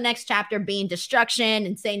talking about the next chapter being destruction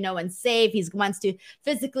and saying no one's safe. He wants to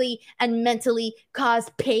physically and mentally cause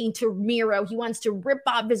pain to Miro. He wants to rip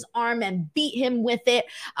off his arm and beat him with it.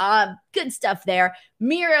 Good stuff there.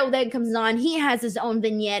 Miro then comes on. He has his own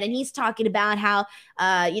vignette, and he's talking about how,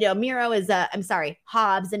 Hobbs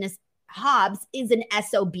is an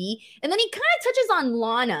SOB. And then he kind of touches on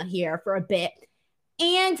Lana here for a bit.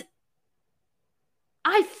 And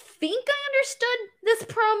I think I understood this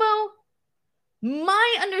promo.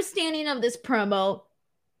 My understanding of this promo,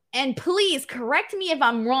 and please correct me if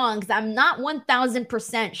I'm wrong because I'm not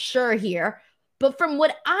 1000% sure here, but from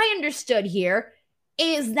what I understood here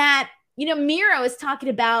is that, Miro is talking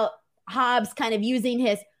about Hobbs kind of using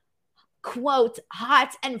his, quote,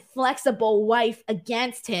 hot and flexible wife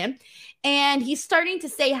against him. And he's starting to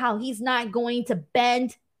say how he's not going to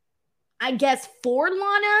bend, I guess, for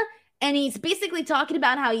Lana. And he's basically talking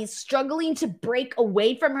about how he's struggling to break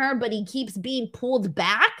away from her, but he keeps being pulled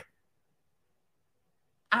back.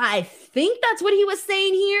 I think that's what he was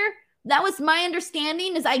saying here. That was my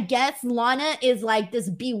understanding, is I guess Lana is like this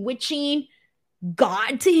bewitching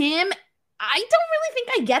god to him. I don't really think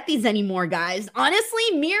I get these anymore, guys. Honestly,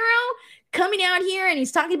 Miro coming out here and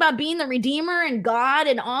he's talking about being the Redeemer and God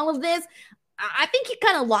and all of this. I think he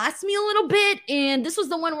kind of lost me a little bit. And this was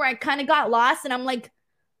the one where I kind of got lost. And I'm like,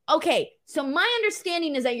 okay, so my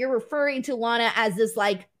understanding is that you're referring to Lana as this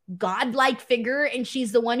like godlike figure and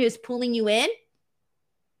she's the one who's pulling you in.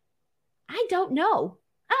 I don't know.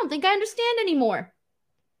 I don't think I understand anymore.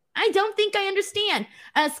 I don't think I understand.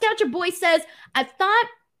 Scoutcher Boy says, I thought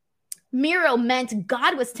Miro meant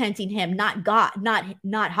God was tempting him, not God,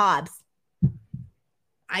 not Hobbs.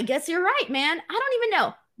 I guess you're right, man. I don't even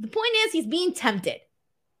know. The point is he's being tempted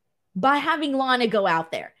by having Lana go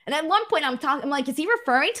out there. And at one point I'm like, is he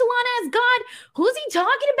referring to Lana as God? Who's he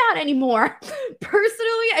talking about anymore?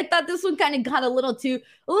 Personally, I thought this one kind of got a little too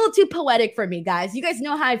poetic for me, guys. You guys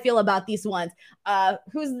know how I feel about these ones.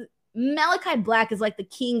 Malachi Black is like the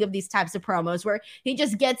king of these types of promos where he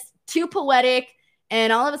just gets too poetic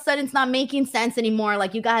and all of a sudden it's not making sense anymore.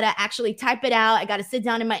 Like, you got to actually type it out. I got to sit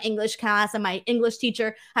down in my English class and my English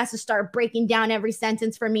teacher has to start breaking down every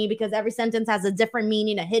sentence for me because every sentence has a different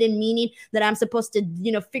meaning, a hidden meaning that I'm supposed to,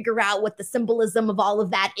 figure out what the symbolism of all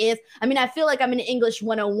of that is. I mean, I feel like I'm in English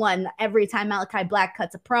 101 every time Malachi Black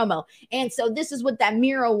cuts a promo. And so this is what that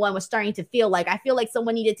Miro one was starting to feel like. I feel like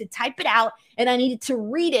someone needed to type it out and I needed to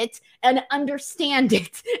read it and understand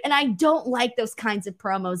it. And I don't like those kinds of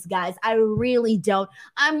promos, guys. I really don't.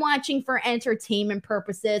 I'm watching for entertainment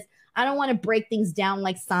purposes. I don't want to break things down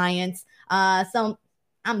like science. So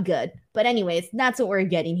I'm good. But anyways, that's what we're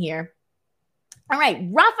getting here. All right,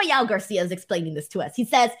 Rafael Garcia is explaining this to us. He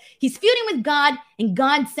says he's feuding with God and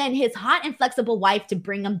God sent his hot and flexible wife to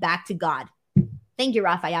bring him back to God. Thank you,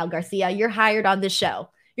 Rafael Garcia. You're hired on this show.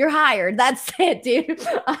 You're hired. That's it, dude.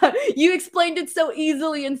 You explained it so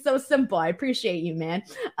easily and so simple. I appreciate you, man.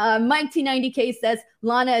 Mike T90K says,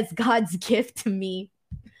 Lana is God's gift to me.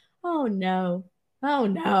 Oh, no. Oh,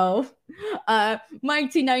 no.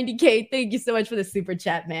 Mike T90K, thank you so much for the super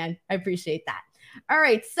chat, man. I appreciate that. All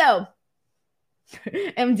right, so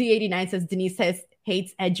MD89 says, Denise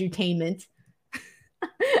hates edutainment.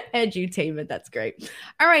 Edutainment, that's great.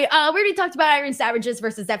 All right, we already talked about Iron Savages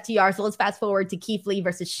versus FTR, so let's fast forward to Keith Lee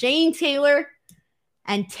versus Shane Taylor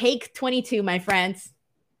and Take 22, my friends.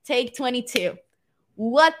 Take 22.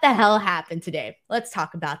 What the hell happened today? Let's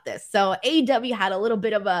talk about this. So AEW had a little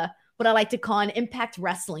bit of a, what I like to call an Impact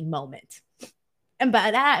Wrestling moment. And by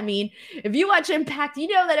that, I mean, if you watch Impact, you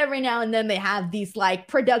know that every now and then they have these like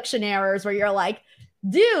production errors where you're like,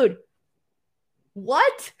 dude,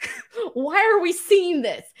 what? Why are we seeing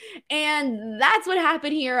this? And that's what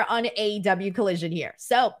happened here on AEW Collision here.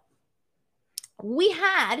 So we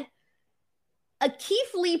had a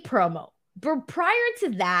Keith Lee promo, but prior to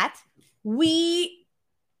that, we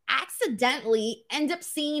accidentally end up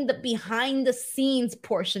seeing the behind the scenes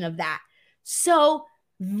portion of that. So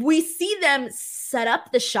we see them set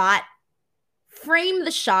up the shot, frame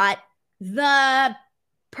the shot, the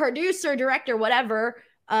producer, director, whatever,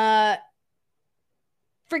 freaking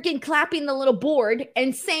clapping the little board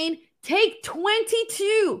and saying, take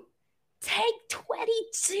 22. Take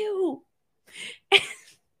 22. And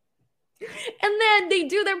then they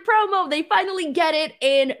do their promo. They finally get it,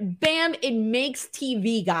 and bam, it makes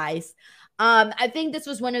TV, guys. I think this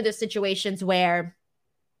was one of the situations where,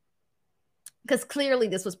 because clearly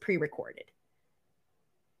this was pre-recorded.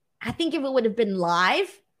 I think if it would have been live,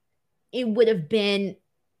 it would have been,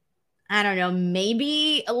 I don't know,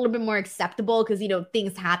 maybe a little bit more acceptable because,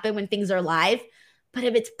 things happen when things are live. But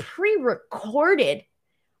if it's pre-recorded,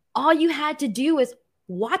 all you had to do is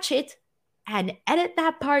watch it and edit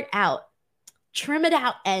that part out, trim it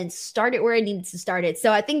out, and start it where it needs to start it.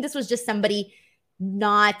 So I think this was just somebody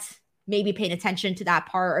not maybe paying attention to that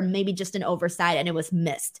part, or maybe just an oversight and it was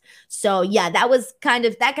missed. So yeah, that kind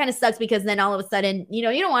of sucks, because then all of a sudden, you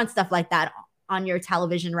don't want stuff like that on your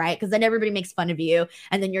television, right? Because then everybody makes fun of you,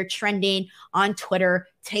 and then you're trending on Twitter.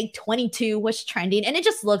 Take 22 was trending, and it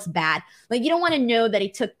just looks bad. Like, you don't want to know that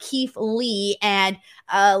it took Keith Lee and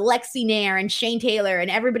Lexi Nair and Shane Taylor and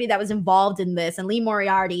everybody that was involved in this, and Lee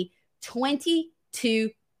Moriarty,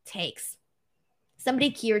 22 takes. Somebody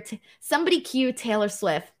cue Taylor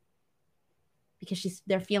Swift, because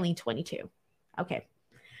they're feeling 22. Okay.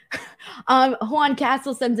 Juan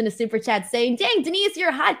Castle sends in a super chat saying, dang, Denise, you're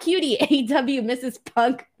a hot cutie. AEW Mrs.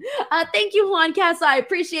 Punk. Thank you, Juan Castle. I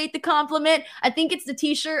appreciate the compliment. I think it's the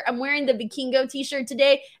t-shirt. I'm wearing the Vikingo t-shirt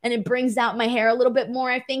today, and it brings out my hair a little bit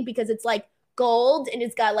more, I think, because it's like gold and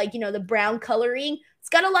it's got like, the brown coloring. It's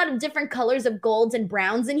got a lot of different colors of golds and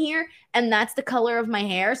browns in here, and that's the color of my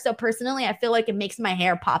hair. So personally, I feel like it makes my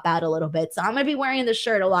hair pop out a little bit. So I'm going to be wearing this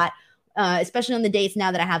shirt a lot, especially on the days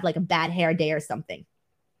now that I have like a bad hair day or something.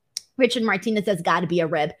 Richard Martinez says, got to be a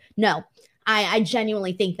rib. No, I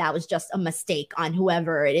genuinely think that was just a mistake on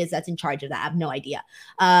whoever it is that's in charge of that. I have no idea.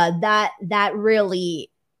 That really,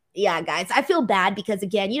 yeah, guys, I feel bad because,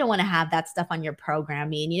 again, you don't want to have that stuff on your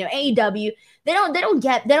programming. AEW, they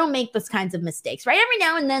don't make those kinds of mistakes, right? Every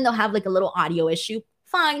now and then they'll have like a little audio issue.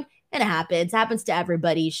 Fine. It happens to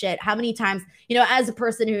everybody. Shit. How many times, as a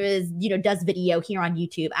person who is, does video here on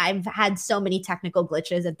YouTube, I've had so many technical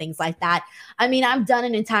glitches and things like that. I mean, I've done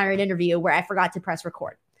an entire interview where I forgot to press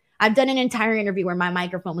record. I've done an entire interview where my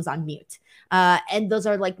microphone was on mute. And those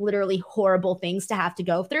are like literally horrible things to have to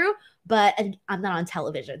go through. But I'm not on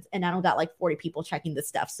television, and I don't got like 40 people checking this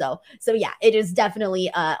stuff. So yeah, it is definitely,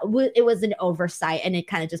 it was an oversight, and it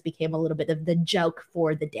kind of just became a little bit of the joke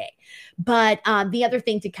for the day. But the other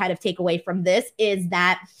thing to kind of take away from this is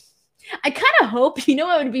that I kind of hope,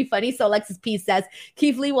 what would be funny? So Alexis P says,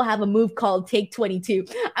 Keith Lee will have a move called Take 22.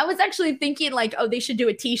 I was actually thinking like, oh, they should do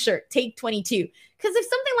a t-shirt, Take 22. Because if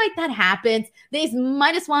something like that happens, they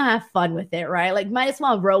might as well have fun with it, right? Like, might as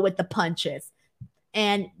well roll with the punches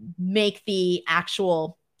and make the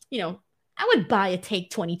actual, I would buy a Take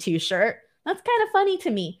 22 shirt. That's kind of funny to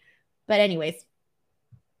me. But anyways,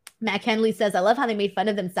 Matt Henley says, I love how they made fun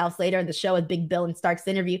of themselves later in the show with Big Bill and Stark's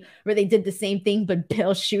interview, where they did the same thing, but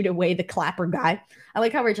Bill shooed away the clapper guy. I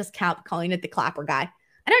like how we're just calling it the clapper guy.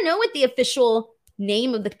 I don't know what the official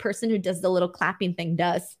name of the person who does the little clapping thing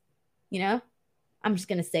does. I'm just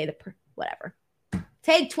going to say whatever.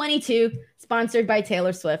 Take 22, sponsored by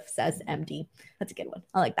Taylor Swift, says MD. That's a good one.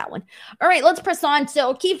 I like that one. All right, let's press on.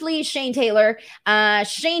 So Keith Lee, Shane Taylor.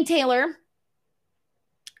 Shane Taylor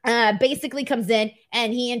basically comes in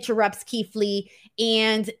and he interrupts Keith Lee,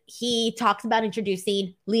 and he talks about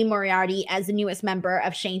introducing Lee Moriarty as the newest member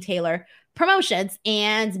of Shane Taylor Promotions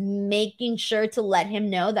and making sure to let him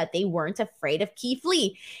know that they weren't afraid of Keith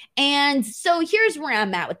Lee. And so here's where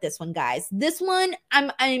I'm at with this one, guys. This one,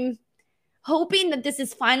 I'm hoping that this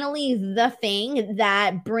is finally the thing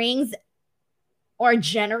that brings or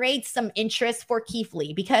generates some interest for Keith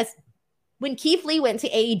Lee, because when Keith Lee went to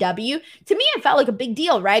AEW, to me, it felt like a big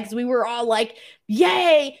deal, right? Because we were all like,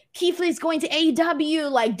 yay, Keith Lee's going to AEW.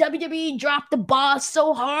 Like, WWE dropped the ball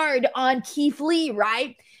so hard on Keith Lee,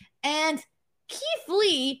 right? And Keith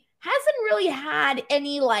Lee hasn't really had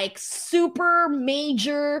any like super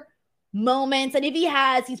major moments. And if he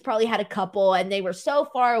has, he's probably had a couple, and they were so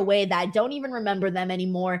far away that I don't even remember them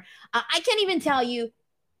anymore. I can't even tell you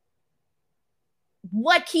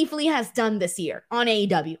what Keith Lee has done this year on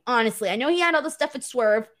AEW. Honestly, I know he had all the stuff at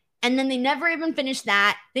Swerve, and then they never even finished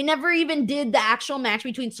that. They never even did the actual match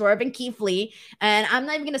between Swerve and Keith Lee. And I'm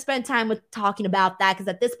not even going to spend time with talking about that, because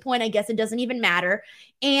at this point, I guess it doesn't even matter.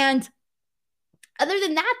 And other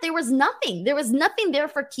than that, there was nothing. There was nothing there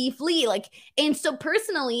for Keith Lee. Like, and so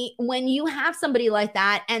personally, when you have somebody like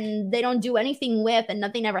that and they don't do anything with and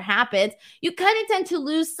nothing ever happens, you kind of tend to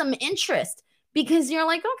lose some interest because you're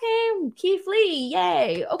like, okay, Keith Lee,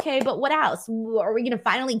 yay. Okay, but what else? Are we going to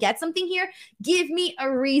finally get something here? Give me a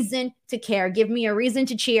reason to care. Give me a reason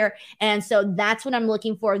to cheer. And so that's what I'm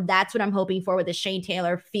looking for. That's what I'm hoping for with the Shane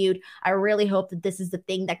Taylor feud. I really hope that this is the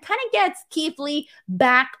thing that kind of gets Keith Lee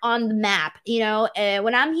back on the map.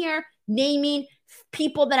 When I'm here naming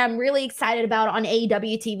people that I'm really excited about on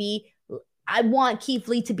AEW TV, I want Keith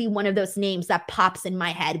Lee to be one of those names that pops in my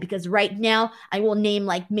head, because right now I will name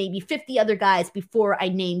like maybe 50 other guys before I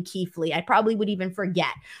name Keith Lee. I probably would even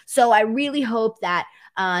forget. So I really hope that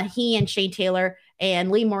he and Shane Taylor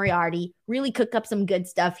and Lee Moriarty really cook up some good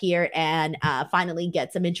stuff here and finally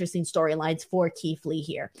get some interesting storylines for Keith Lee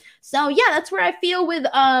here. So yeah, that's where I feel with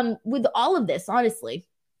all of this, honestly.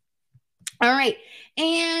 All right.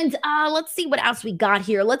 And let's see what else we got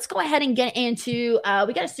here. Let's go ahead and get into,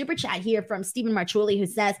 we got a super chat here from Stephen Marchuli who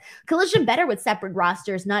says, Collision better with separate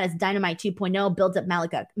rosters, not as Dynamite 2.0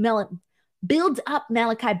 build up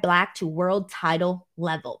Malachi Black to world title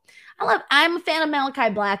level. I'm a fan of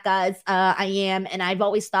Malachi Black, guys. I am. And I've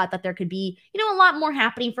always thought that there could be, a lot more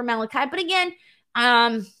happening for Malachi. But again,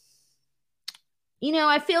 I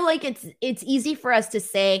feel like it's easy for us to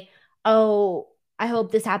say, oh, I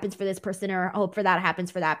hope this happens for this person, or I hope for that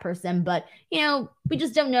happens for that person. But, we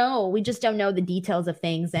just don't know. We just don't know the details of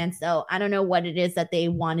things. And so I don't know what it is that they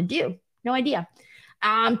want to do. No idea.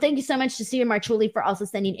 Thank you so much to Stephen Marchuli for also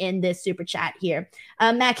sending in this super chat here.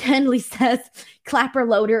 Matt Henley says, Clapper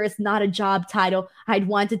Loader is not a job title I'd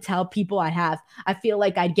want to tell people I have. I feel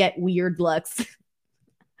like I'd get weird looks.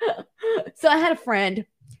 So I had a friend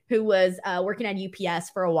who was working at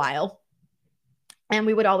UPS for a while. And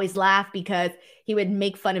we would always laugh because he would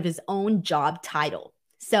make fun of his own job title.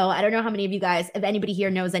 So I don't know how many of you guys, if anybody here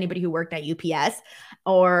knows anybody who worked at UPS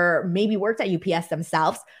or maybe worked at UPS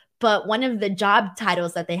themselves, but one of the job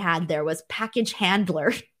titles that they had there was package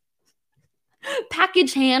handler.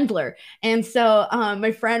 Package handler. And so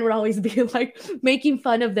my friend would always be like making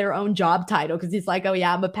fun of their own job title because he's like, oh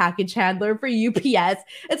yeah, I'm a package handler for UPS.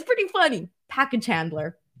 It's pretty funny. Package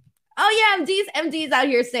handler. Oh yeah, MD's out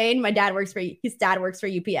here saying his dad works for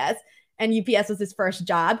UPS, and UPS was his first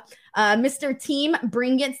job. Mr. Team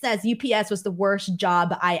Bring It says UPS was the worst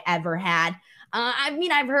job I ever had.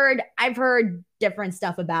 I've heard different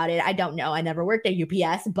stuff about it. I don't know. I never worked at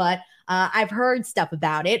UPS, but I've heard stuff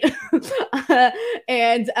about it.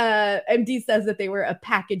 And MD says that they were a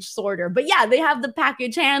package sorter, but yeah, they have the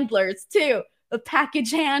package handlers too. A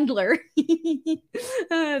package handler.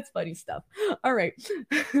 That's funny stuff. All right.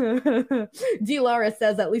 D. Laura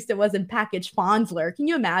says at least it wasn't package Fonzler. Can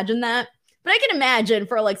you imagine that? But I can imagine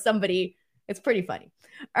for like somebody, it's pretty funny.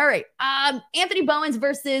 All right. Anthony Bowens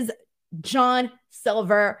versus John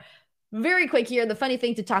Silver. Very quick here. The funny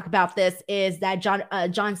thing to talk about this is that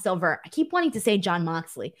John Silver, I keep wanting to say John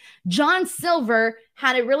Moxley. John Silver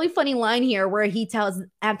had a really funny line here where he tells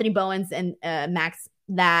Anthony Bowens and Max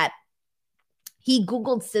that he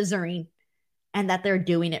Googled scissoring and that they're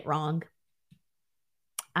doing it wrong.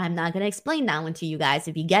 I'm not going to explain that one to you guys.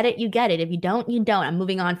 If you get it, you get it. If you don't, you don't. I'm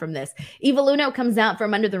moving on from this. Evil Uno comes out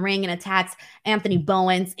from under the ring and attacks Anthony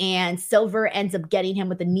Bowens, and Silver ends up getting him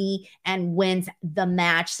with a knee and wins the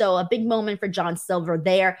match. So a big moment for John Silver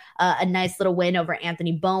there. A nice little win over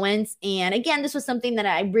Anthony Bowens. And again, this was something that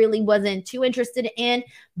I really wasn't too interested in,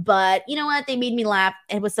 but you know what? They made me laugh.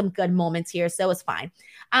 It was some good moments here, so it was fine.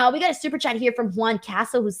 We got a super chat here from Juan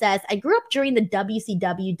Castle who says, I grew up during the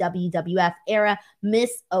WCW, WWF era,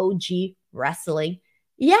 miss OG wrestling.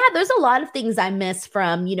 Yeah, there's a lot of things I miss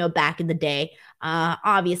from, back in the day,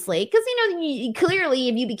 obviously. Because, clearly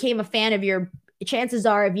if you became a fan of chances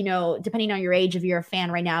are, if, depending on your age, if you're a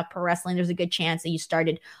fan right now of pro wrestling, there's a good chance that you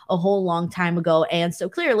started a whole long time ago. And so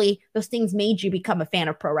clearly those things made you become a fan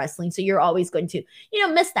of pro wrestling. So you're always going to,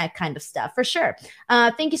 miss that kind of stuff for sure.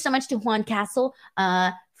 Thank you so much to Juan Castle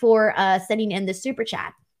for sending in the super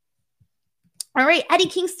chat. All right, Eddie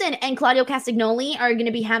Kingston and Claudio Castagnoli are going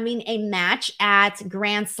to be having a match at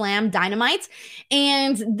Grand Slam Dynamite.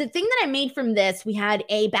 And the thing that I made from this, we had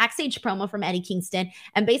a backstage promo from Eddie Kingston.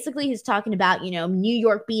 And basically he's talking about, New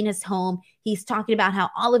York being his home. He's talking about how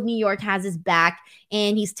all of New York has his back.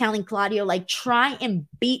 And he's telling Claudio, try and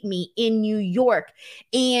beat me in New York.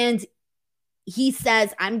 And he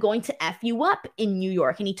says, I'm going to F you up in New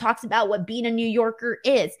York. And he talks about what being a New Yorker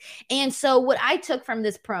is. And so what I took from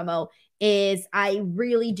this promo is I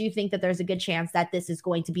really do think that there's a good chance that this is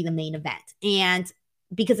going to be the main event. And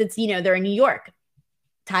because it's, they're in New York,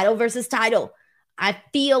 title versus title. I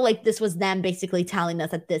feel like this was them basically telling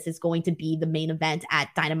us that this is going to be the main event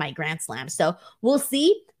at Dynamite Grand Slam. So we'll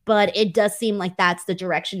see, but it does seem like that's the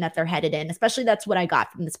direction that they're headed in, especially that's what I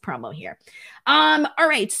got from this promo here. All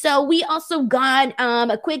right, so we also got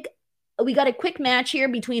a quick match here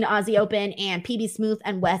between Aussie Open and PB Smooth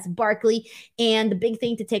and Wes Barkley. And the big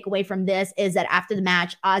thing to take away from this is that after the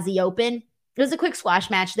match, Aussie Open, it was a quick squash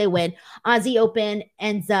match. They win. Aussie Open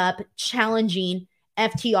ends up challenging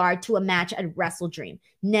FTR to a match at Wrestle Dream.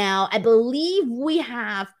 Now, I believe we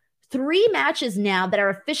have 3 matches now that are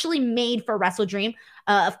officially made for Wrestle Dream.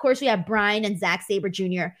 Of course, we have Bryan and Zack Sabre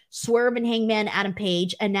Jr., Swerve and Hangman Adam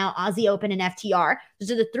Page, and now Aussie Open and FTR.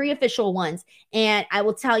 Those are the 3 official ones. And I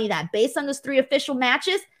will tell you that based on those 3 official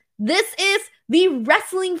matches, this is the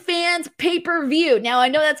wrestling fans pay-per-view. Now, I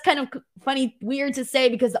know that's kind of funny, weird to say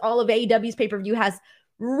because all of AEW's pay-per-view has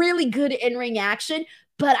really good in-ring action,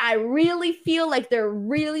 but I really feel like they're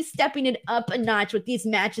really stepping it up a notch with these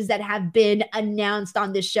matches that have been announced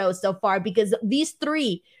on this show so far, because these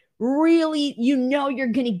 3 really, you're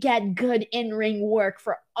going to get good in-ring work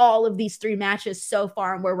for all of these 3 matches so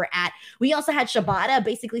far and where we're at. We also had Shibata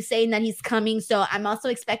basically saying that he's coming, so I'm also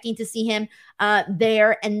expecting to see him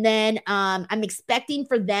there. And then I'm expecting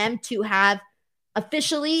for them to have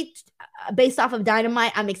officially, based off of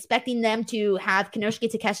Dynamite, I'm expecting them to have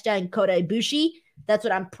Konosuke Takeshita and Kota Ibushi. That's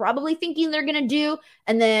what I'm probably thinking they're going to do.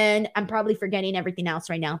 And then I'm probably forgetting everything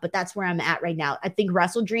else right now, but that's where I'm at right now. I think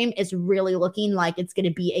Wrestle Dream is really looking like it's going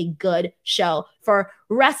to be a good show for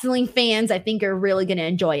wrestling fans. I think you're really going to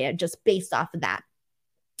enjoy it just based off of that.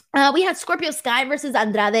 We had Scorpio Sky versus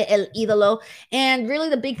Andrade El Idolo. And really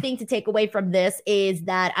the big thing to take away from this is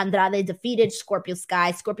that Andrade defeated Scorpio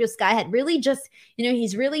Sky. Scorpio Sky had really just,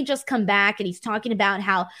 he's really just come back, and he's talking about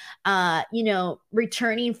how,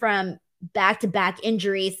 returning from back-to-back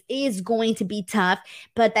injuries is going to be tough,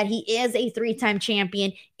 but that he is a 3-time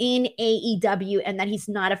champion in AEW and that he's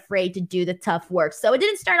not afraid to do the tough work. So it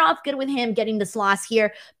didn't start off good with him getting this loss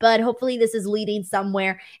here, but hopefully this is leading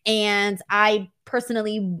somewhere. And I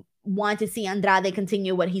personally want to see Andrade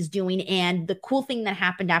continue what he's doing. And the cool thing that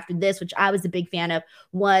happened after this, which I was a big fan of,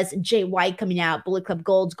 was Jay White coming out, Bullet Club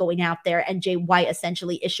Gold's going out there, and Jay White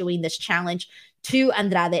essentially issuing this challenge to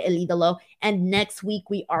Andrade El Idolo. And next week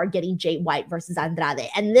we are getting Jay White versus Andrade.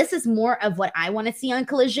 And this is more of what I want to see on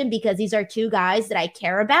Collision, because these are 2 guys that I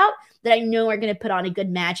care about, that I know are going to put on a good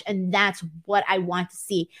match. And that's what I want to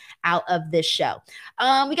see out of this show.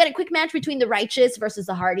 We got a quick match between the Righteous versus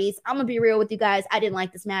the Hardys. I'm going to be real with you guys. I didn't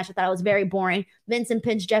like this match. I thought it was very boring. Vincent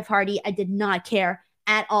pinched Jeff Hardy. I did not care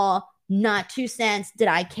at all. Not 2 cents did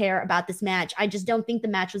I care about this match. I just don't think the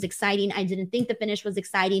match was exciting. I didn't think the finish was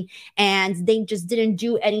exciting. And they just didn't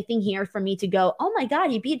do anything here for me to go, oh my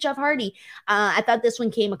God, he beat Jeff Hardy. I thought this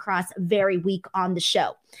one came across very weak on the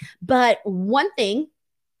show. But one thing,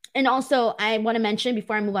 and also I want to mention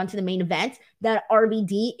before I move on to the main event, that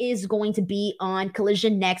RVD is going to be on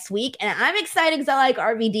Collision next week. And I'm excited because I like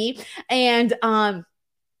RVD. And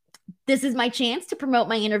this is my chance to promote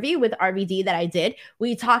my interview with RVD that I did.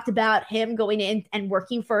 We talked about him going in and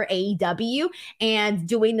working for AEW and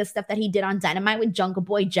doing the stuff that he did on Dynamite with Jungle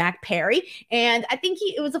Boy Jack Perry. And I think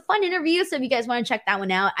it was a fun interview. So if you guys want to check that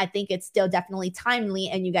one out, I think it's still definitely timely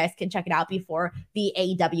and you guys can check it out before the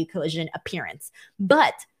AEW Collision appearance.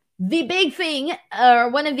 But the big thing, or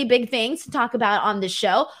one of the big things to talk about on this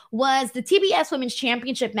show, was the TBS Women's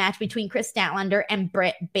Championship match between Chris Statlander and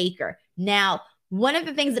Britt Baker. Now, one of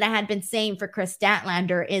the things that I had been saying for Chris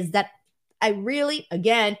Statlander is that I really,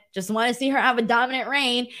 again, just want to see her have a dominant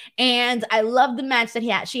reign. And I love the match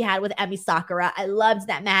that she had with Emi Sakura. I loved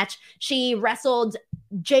that match. She wrestled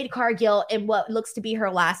Jade Cargill in what looks to be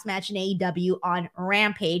her last match in AEW on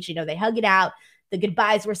Rampage. They hug it out. The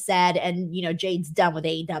goodbyes were said, and, Jade's done with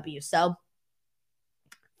AEW. So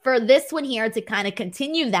for this one here to kind of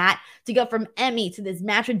continue that, to go from Emi to this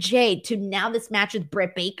match with Jade to now this match with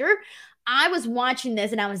Britt Baker, I was watching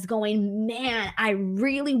this and I was going, man, I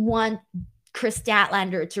really want Chris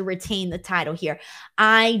Statlander to retain the title here.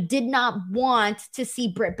 I did not want to see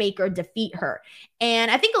Britt Baker defeat her.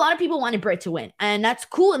 And I think a lot of people wanted Britt to win, and that's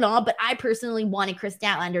cool and all, but I personally wanted Chris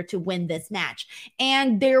Statlander to win this match.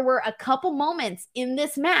 And there were a couple moments in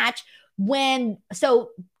this match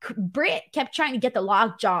so Britt kept trying to get the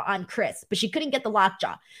lockjaw on Chris, but she couldn't get the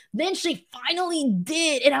lockjaw. Then she finally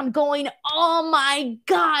did, and I'm going, oh my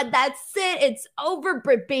God, that's it. It's over.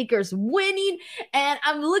 Britt Baker's winning. And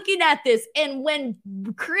I'm looking at this, and when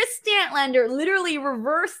Chris Statlander literally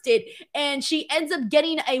reversed it, and she ends up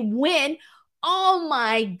getting a win, Oh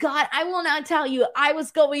my God. I will not tell you. I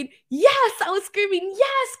was going, yes. I was screaming,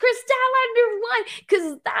 yes, Chris Statlander won.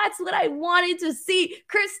 Because that's what I wanted to see.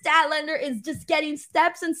 Chris Statlander is just getting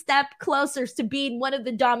steps and step closer to being one of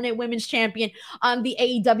the dominant women's champion on the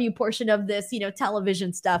AEW portion of this,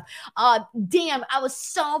 television stuff. Damn, I was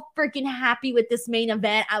so freaking happy with this main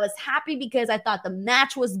event. I was happy because I thought the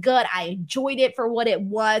match was good. I enjoyed it for what it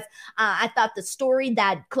was. I thought the story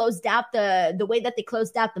that closed out the way that they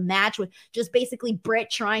closed out the match with just basically Britt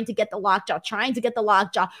trying to get the lockjaw,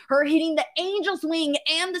 her hitting the Angel's Wing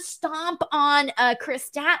and the stomp on Chris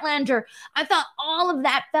Statlander. I thought all of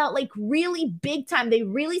that felt like really big time. They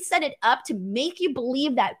really set it up to make you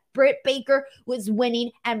believe that Britt Baker was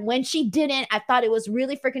winning. And when she didn't, I thought it was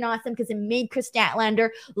really freaking awesome because it made Chris Statlander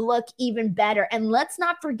look even better. And let's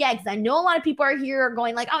not forget, because I know a lot of people are here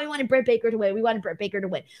going like, oh, we wanted Britt Baker to win.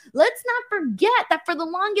 Let's not forget that for the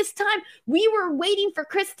longest time, we were waiting for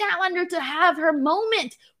Chris Statlander to have her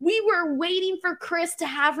moment.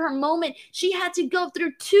 She had to go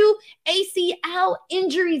through 2 ACL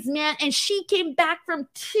injuries, man. And she came back from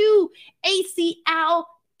 2 ACL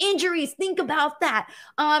injuries. Think about that.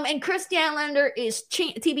 And Chris Statlander is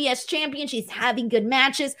TBS champion. She's having good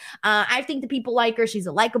matches. I think the people like her. She's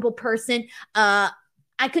a likable person. I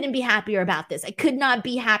couldn't be happier about this. I could not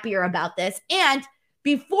be happier about this. And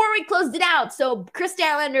before we closed it out, so Chris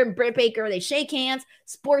Statlander and Britt Baker, they shake hands,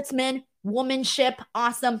 sportsman, womanship,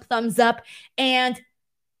 awesome, thumbs up. And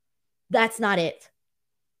that's not it.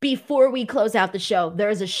 Before we close out the show,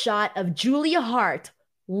 there's a shot of Julia Hart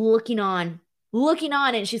looking on,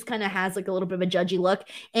 and she's kind of has like a little bit of a judgy look,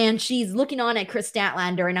 and she's looking on at Chris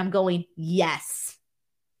Statlander, and I'm going, yes.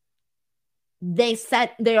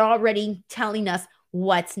 They're already telling us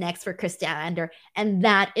what's next for Chris Statlander, and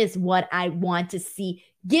that is what I want to see.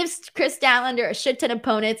 Gives Chris Statlander a shit ton of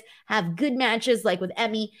opponents, have good matches like with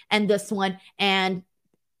Emmy and this one, and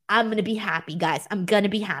I'm going to be happy, guys. I'm going to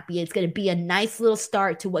be happy. It's going to be a nice little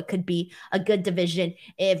start to what could be a good division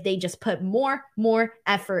if they just put more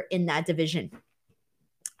effort in that division.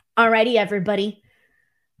 Alrighty, everybody.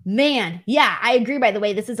 Man, yeah, I agree, by the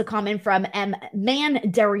way. This is a comment from Man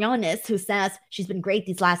Darionis, who says she's been great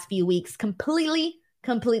these last few weeks. Completely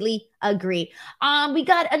agree. We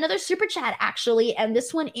got another super chat, actually, and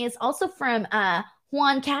this one is also from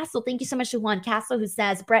Juan Castle. Thank you so much to Juan Castle, who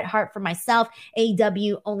says, Bret Hart for myself,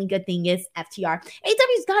 AEW, only good thing is FTR.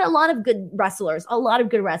 AEW's got a lot of good wrestlers,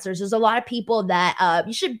 There's a lot of people that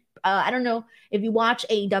you should, I don't know if you watch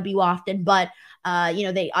AEW often, but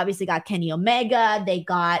they obviously got Kenny Omega. They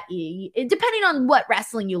got, depending on what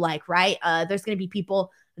wrestling you like, right? There's going to be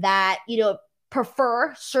people that,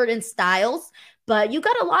 prefer certain styles, but you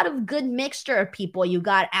got a lot of good mixture of people. You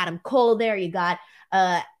got Adam Cole there. You got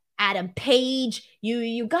Adam Page,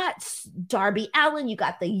 you got Darby Allin, you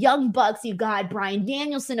got the Young Bucks, you got Bryan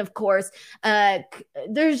Danielson, of course.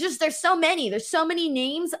 There's so many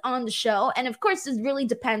names on the show, and of course, this really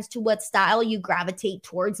depends to what style you gravitate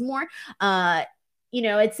towards more.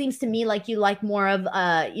 It seems to me like you like more of,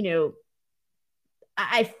 I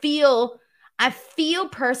feel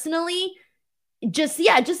personally. Just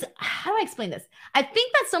how do I explain this? I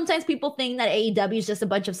think that sometimes people think that AEW is just a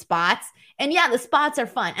bunch of spots, and yeah, the spots are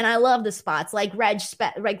fun, and I love the spots. Like Reg,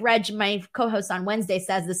 my co-host on Wednesday,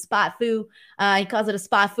 says the spot foo. He calls it a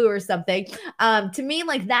spot foo or something. To me,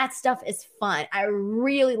 like that stuff is fun. I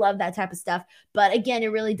really love that type of stuff. But again, it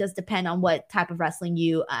really does depend on what type of wrestling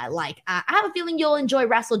you like. I have a feeling you'll enjoy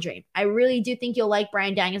Wrestle Dream. I really do think you'll like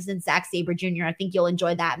Bryan Danielson, Zack Sabre Jr. I think you'll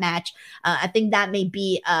enjoy that match. I think that may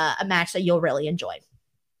be a match that you'll really enjoy.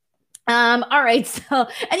 All right. So,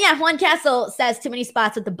 and yeah, Juan Castle says too many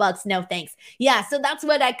spots with the Bucks. No, thanks. Yeah. So that's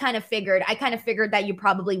what I kind of figured. I kind of figured that you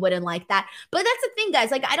probably wouldn't like that, but that's the thing,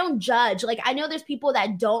 guys. Like, I don't judge. Like, I know there's people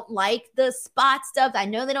that don't like the spot stuff. I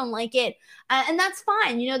know they don't like it. And that's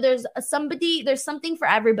fine. There's something for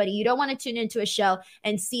everybody. You don't want to tune into a show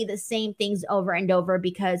and see the same things over and over,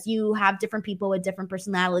 because you have different people with different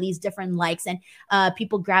personalities, different likes, and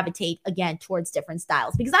people gravitate again towards different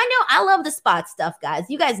styles. Because I know I love the spot stuff, guys.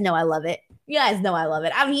 You guys know I love it. You guys know I love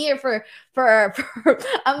it. I'm here for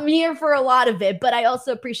I'm here for a lot of it, but I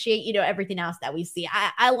also appreciate, everything else that we see.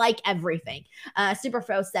 I like everything.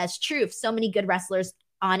 Superfro says, truth. So many good wrestlers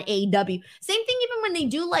on AEW. Same thing, even when they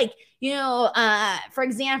do like, for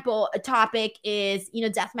example, a topic is,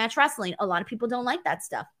 deathmatch wrestling. A lot of people don't like that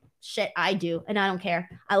stuff. Shit, I do. And I don't care.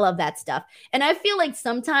 I love that stuff. And I feel like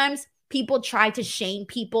sometimes people try to shame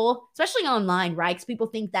people, especially online, right? Because people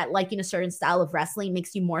think that liking a certain style of wrestling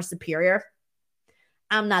makes you more superior.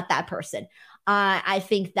 I'm not that person. I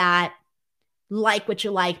think that like what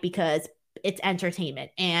you like, because it's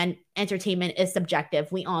entertainment, and entertainment is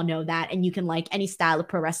subjective. We all know that. And you can like any style of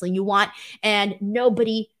pro wrestling you want, and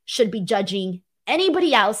nobody should be judging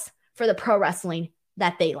anybody else for the pro wrestling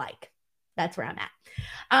that they like. That's where I'm at.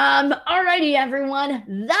 Alrighty,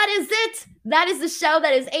 everyone. That is it. That is the show.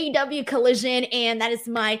 That is AEW Collision, and that is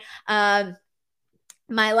my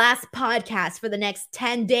my last podcast for the next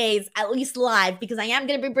 10 days, at least live, because I am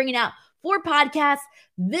going to be bringing out 4 podcasts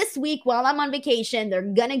this week while I'm on vacation. They're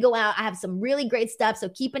going to go out. I have some really great stuff, so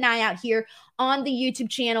keep an eye out here on the YouTube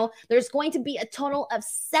channel. There's going to be a total of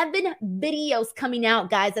 7 videos coming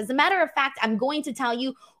out, guys. As a matter of fact, I'm going to tell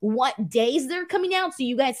you what days they're coming out so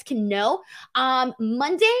you guys can know.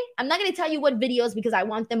 Monday, I'm not going to tell you what videos because I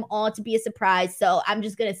want them all to be a surprise, so I'm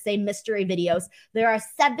just going to say mystery videos. There are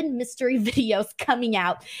 7 mystery videos coming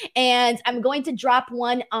out, and I'm going to drop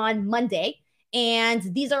one on Monday. And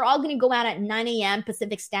these are all going to go out at 9 a.m.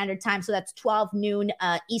 Pacific Standard Time. So that's 12 noon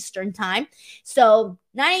Eastern Time. So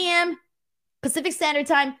 9 a.m. Pacific Standard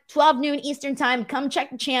Time, 12 noon Eastern Time. Come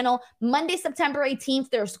check the channel. Monday, September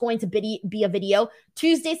 18th, there's going to be a video.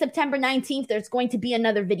 Tuesday, September 19th, there's going to be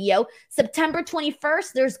another video. September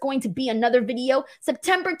 21st, there's going to be another video.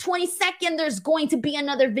 September 22nd, there's going to be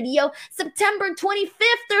another video. September 25th,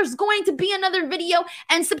 there's going to be another video.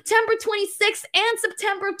 And September 26th and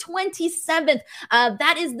September 27th,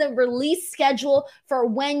 that is the release schedule for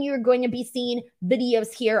when you're going to be seeing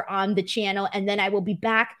videos here on the channel. And then I will be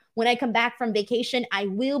back. When I come back from vacation, I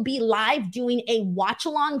will be live doing a watch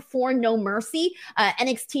along for No Mercy,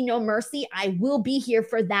 NXT No Mercy. I will be here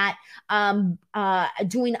for that,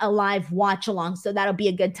 doing a live watch along. So that'll be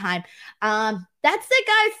a good time. That's it,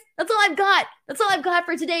 guys. That's all I've got. That's all I've got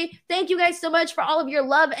for today. Thank you guys so much for all of your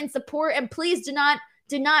love and support. And please do not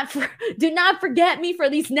forget me for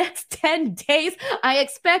these next 10 days. I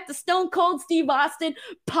expect the Stone Cold Steve Austin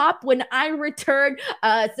pop when I return.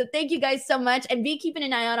 So thank you guys so much. And be keeping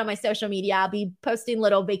an eye out on my social media. I'll be posting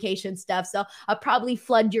little vacation stuff. So I'll probably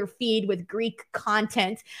flood your feed with Greek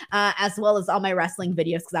content, as well as all my wrestling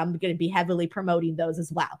videos, because I'm going to be heavily promoting those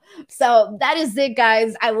as well. So that is it,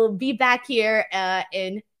 guys. I will be back here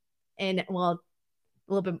in a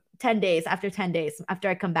little bit 10 days, after 10 days, after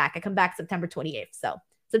I come back. I come back September 28th. So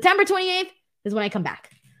September 28th is when I come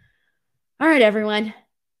back. All right, everyone.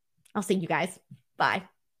 I'll see you guys. Bye.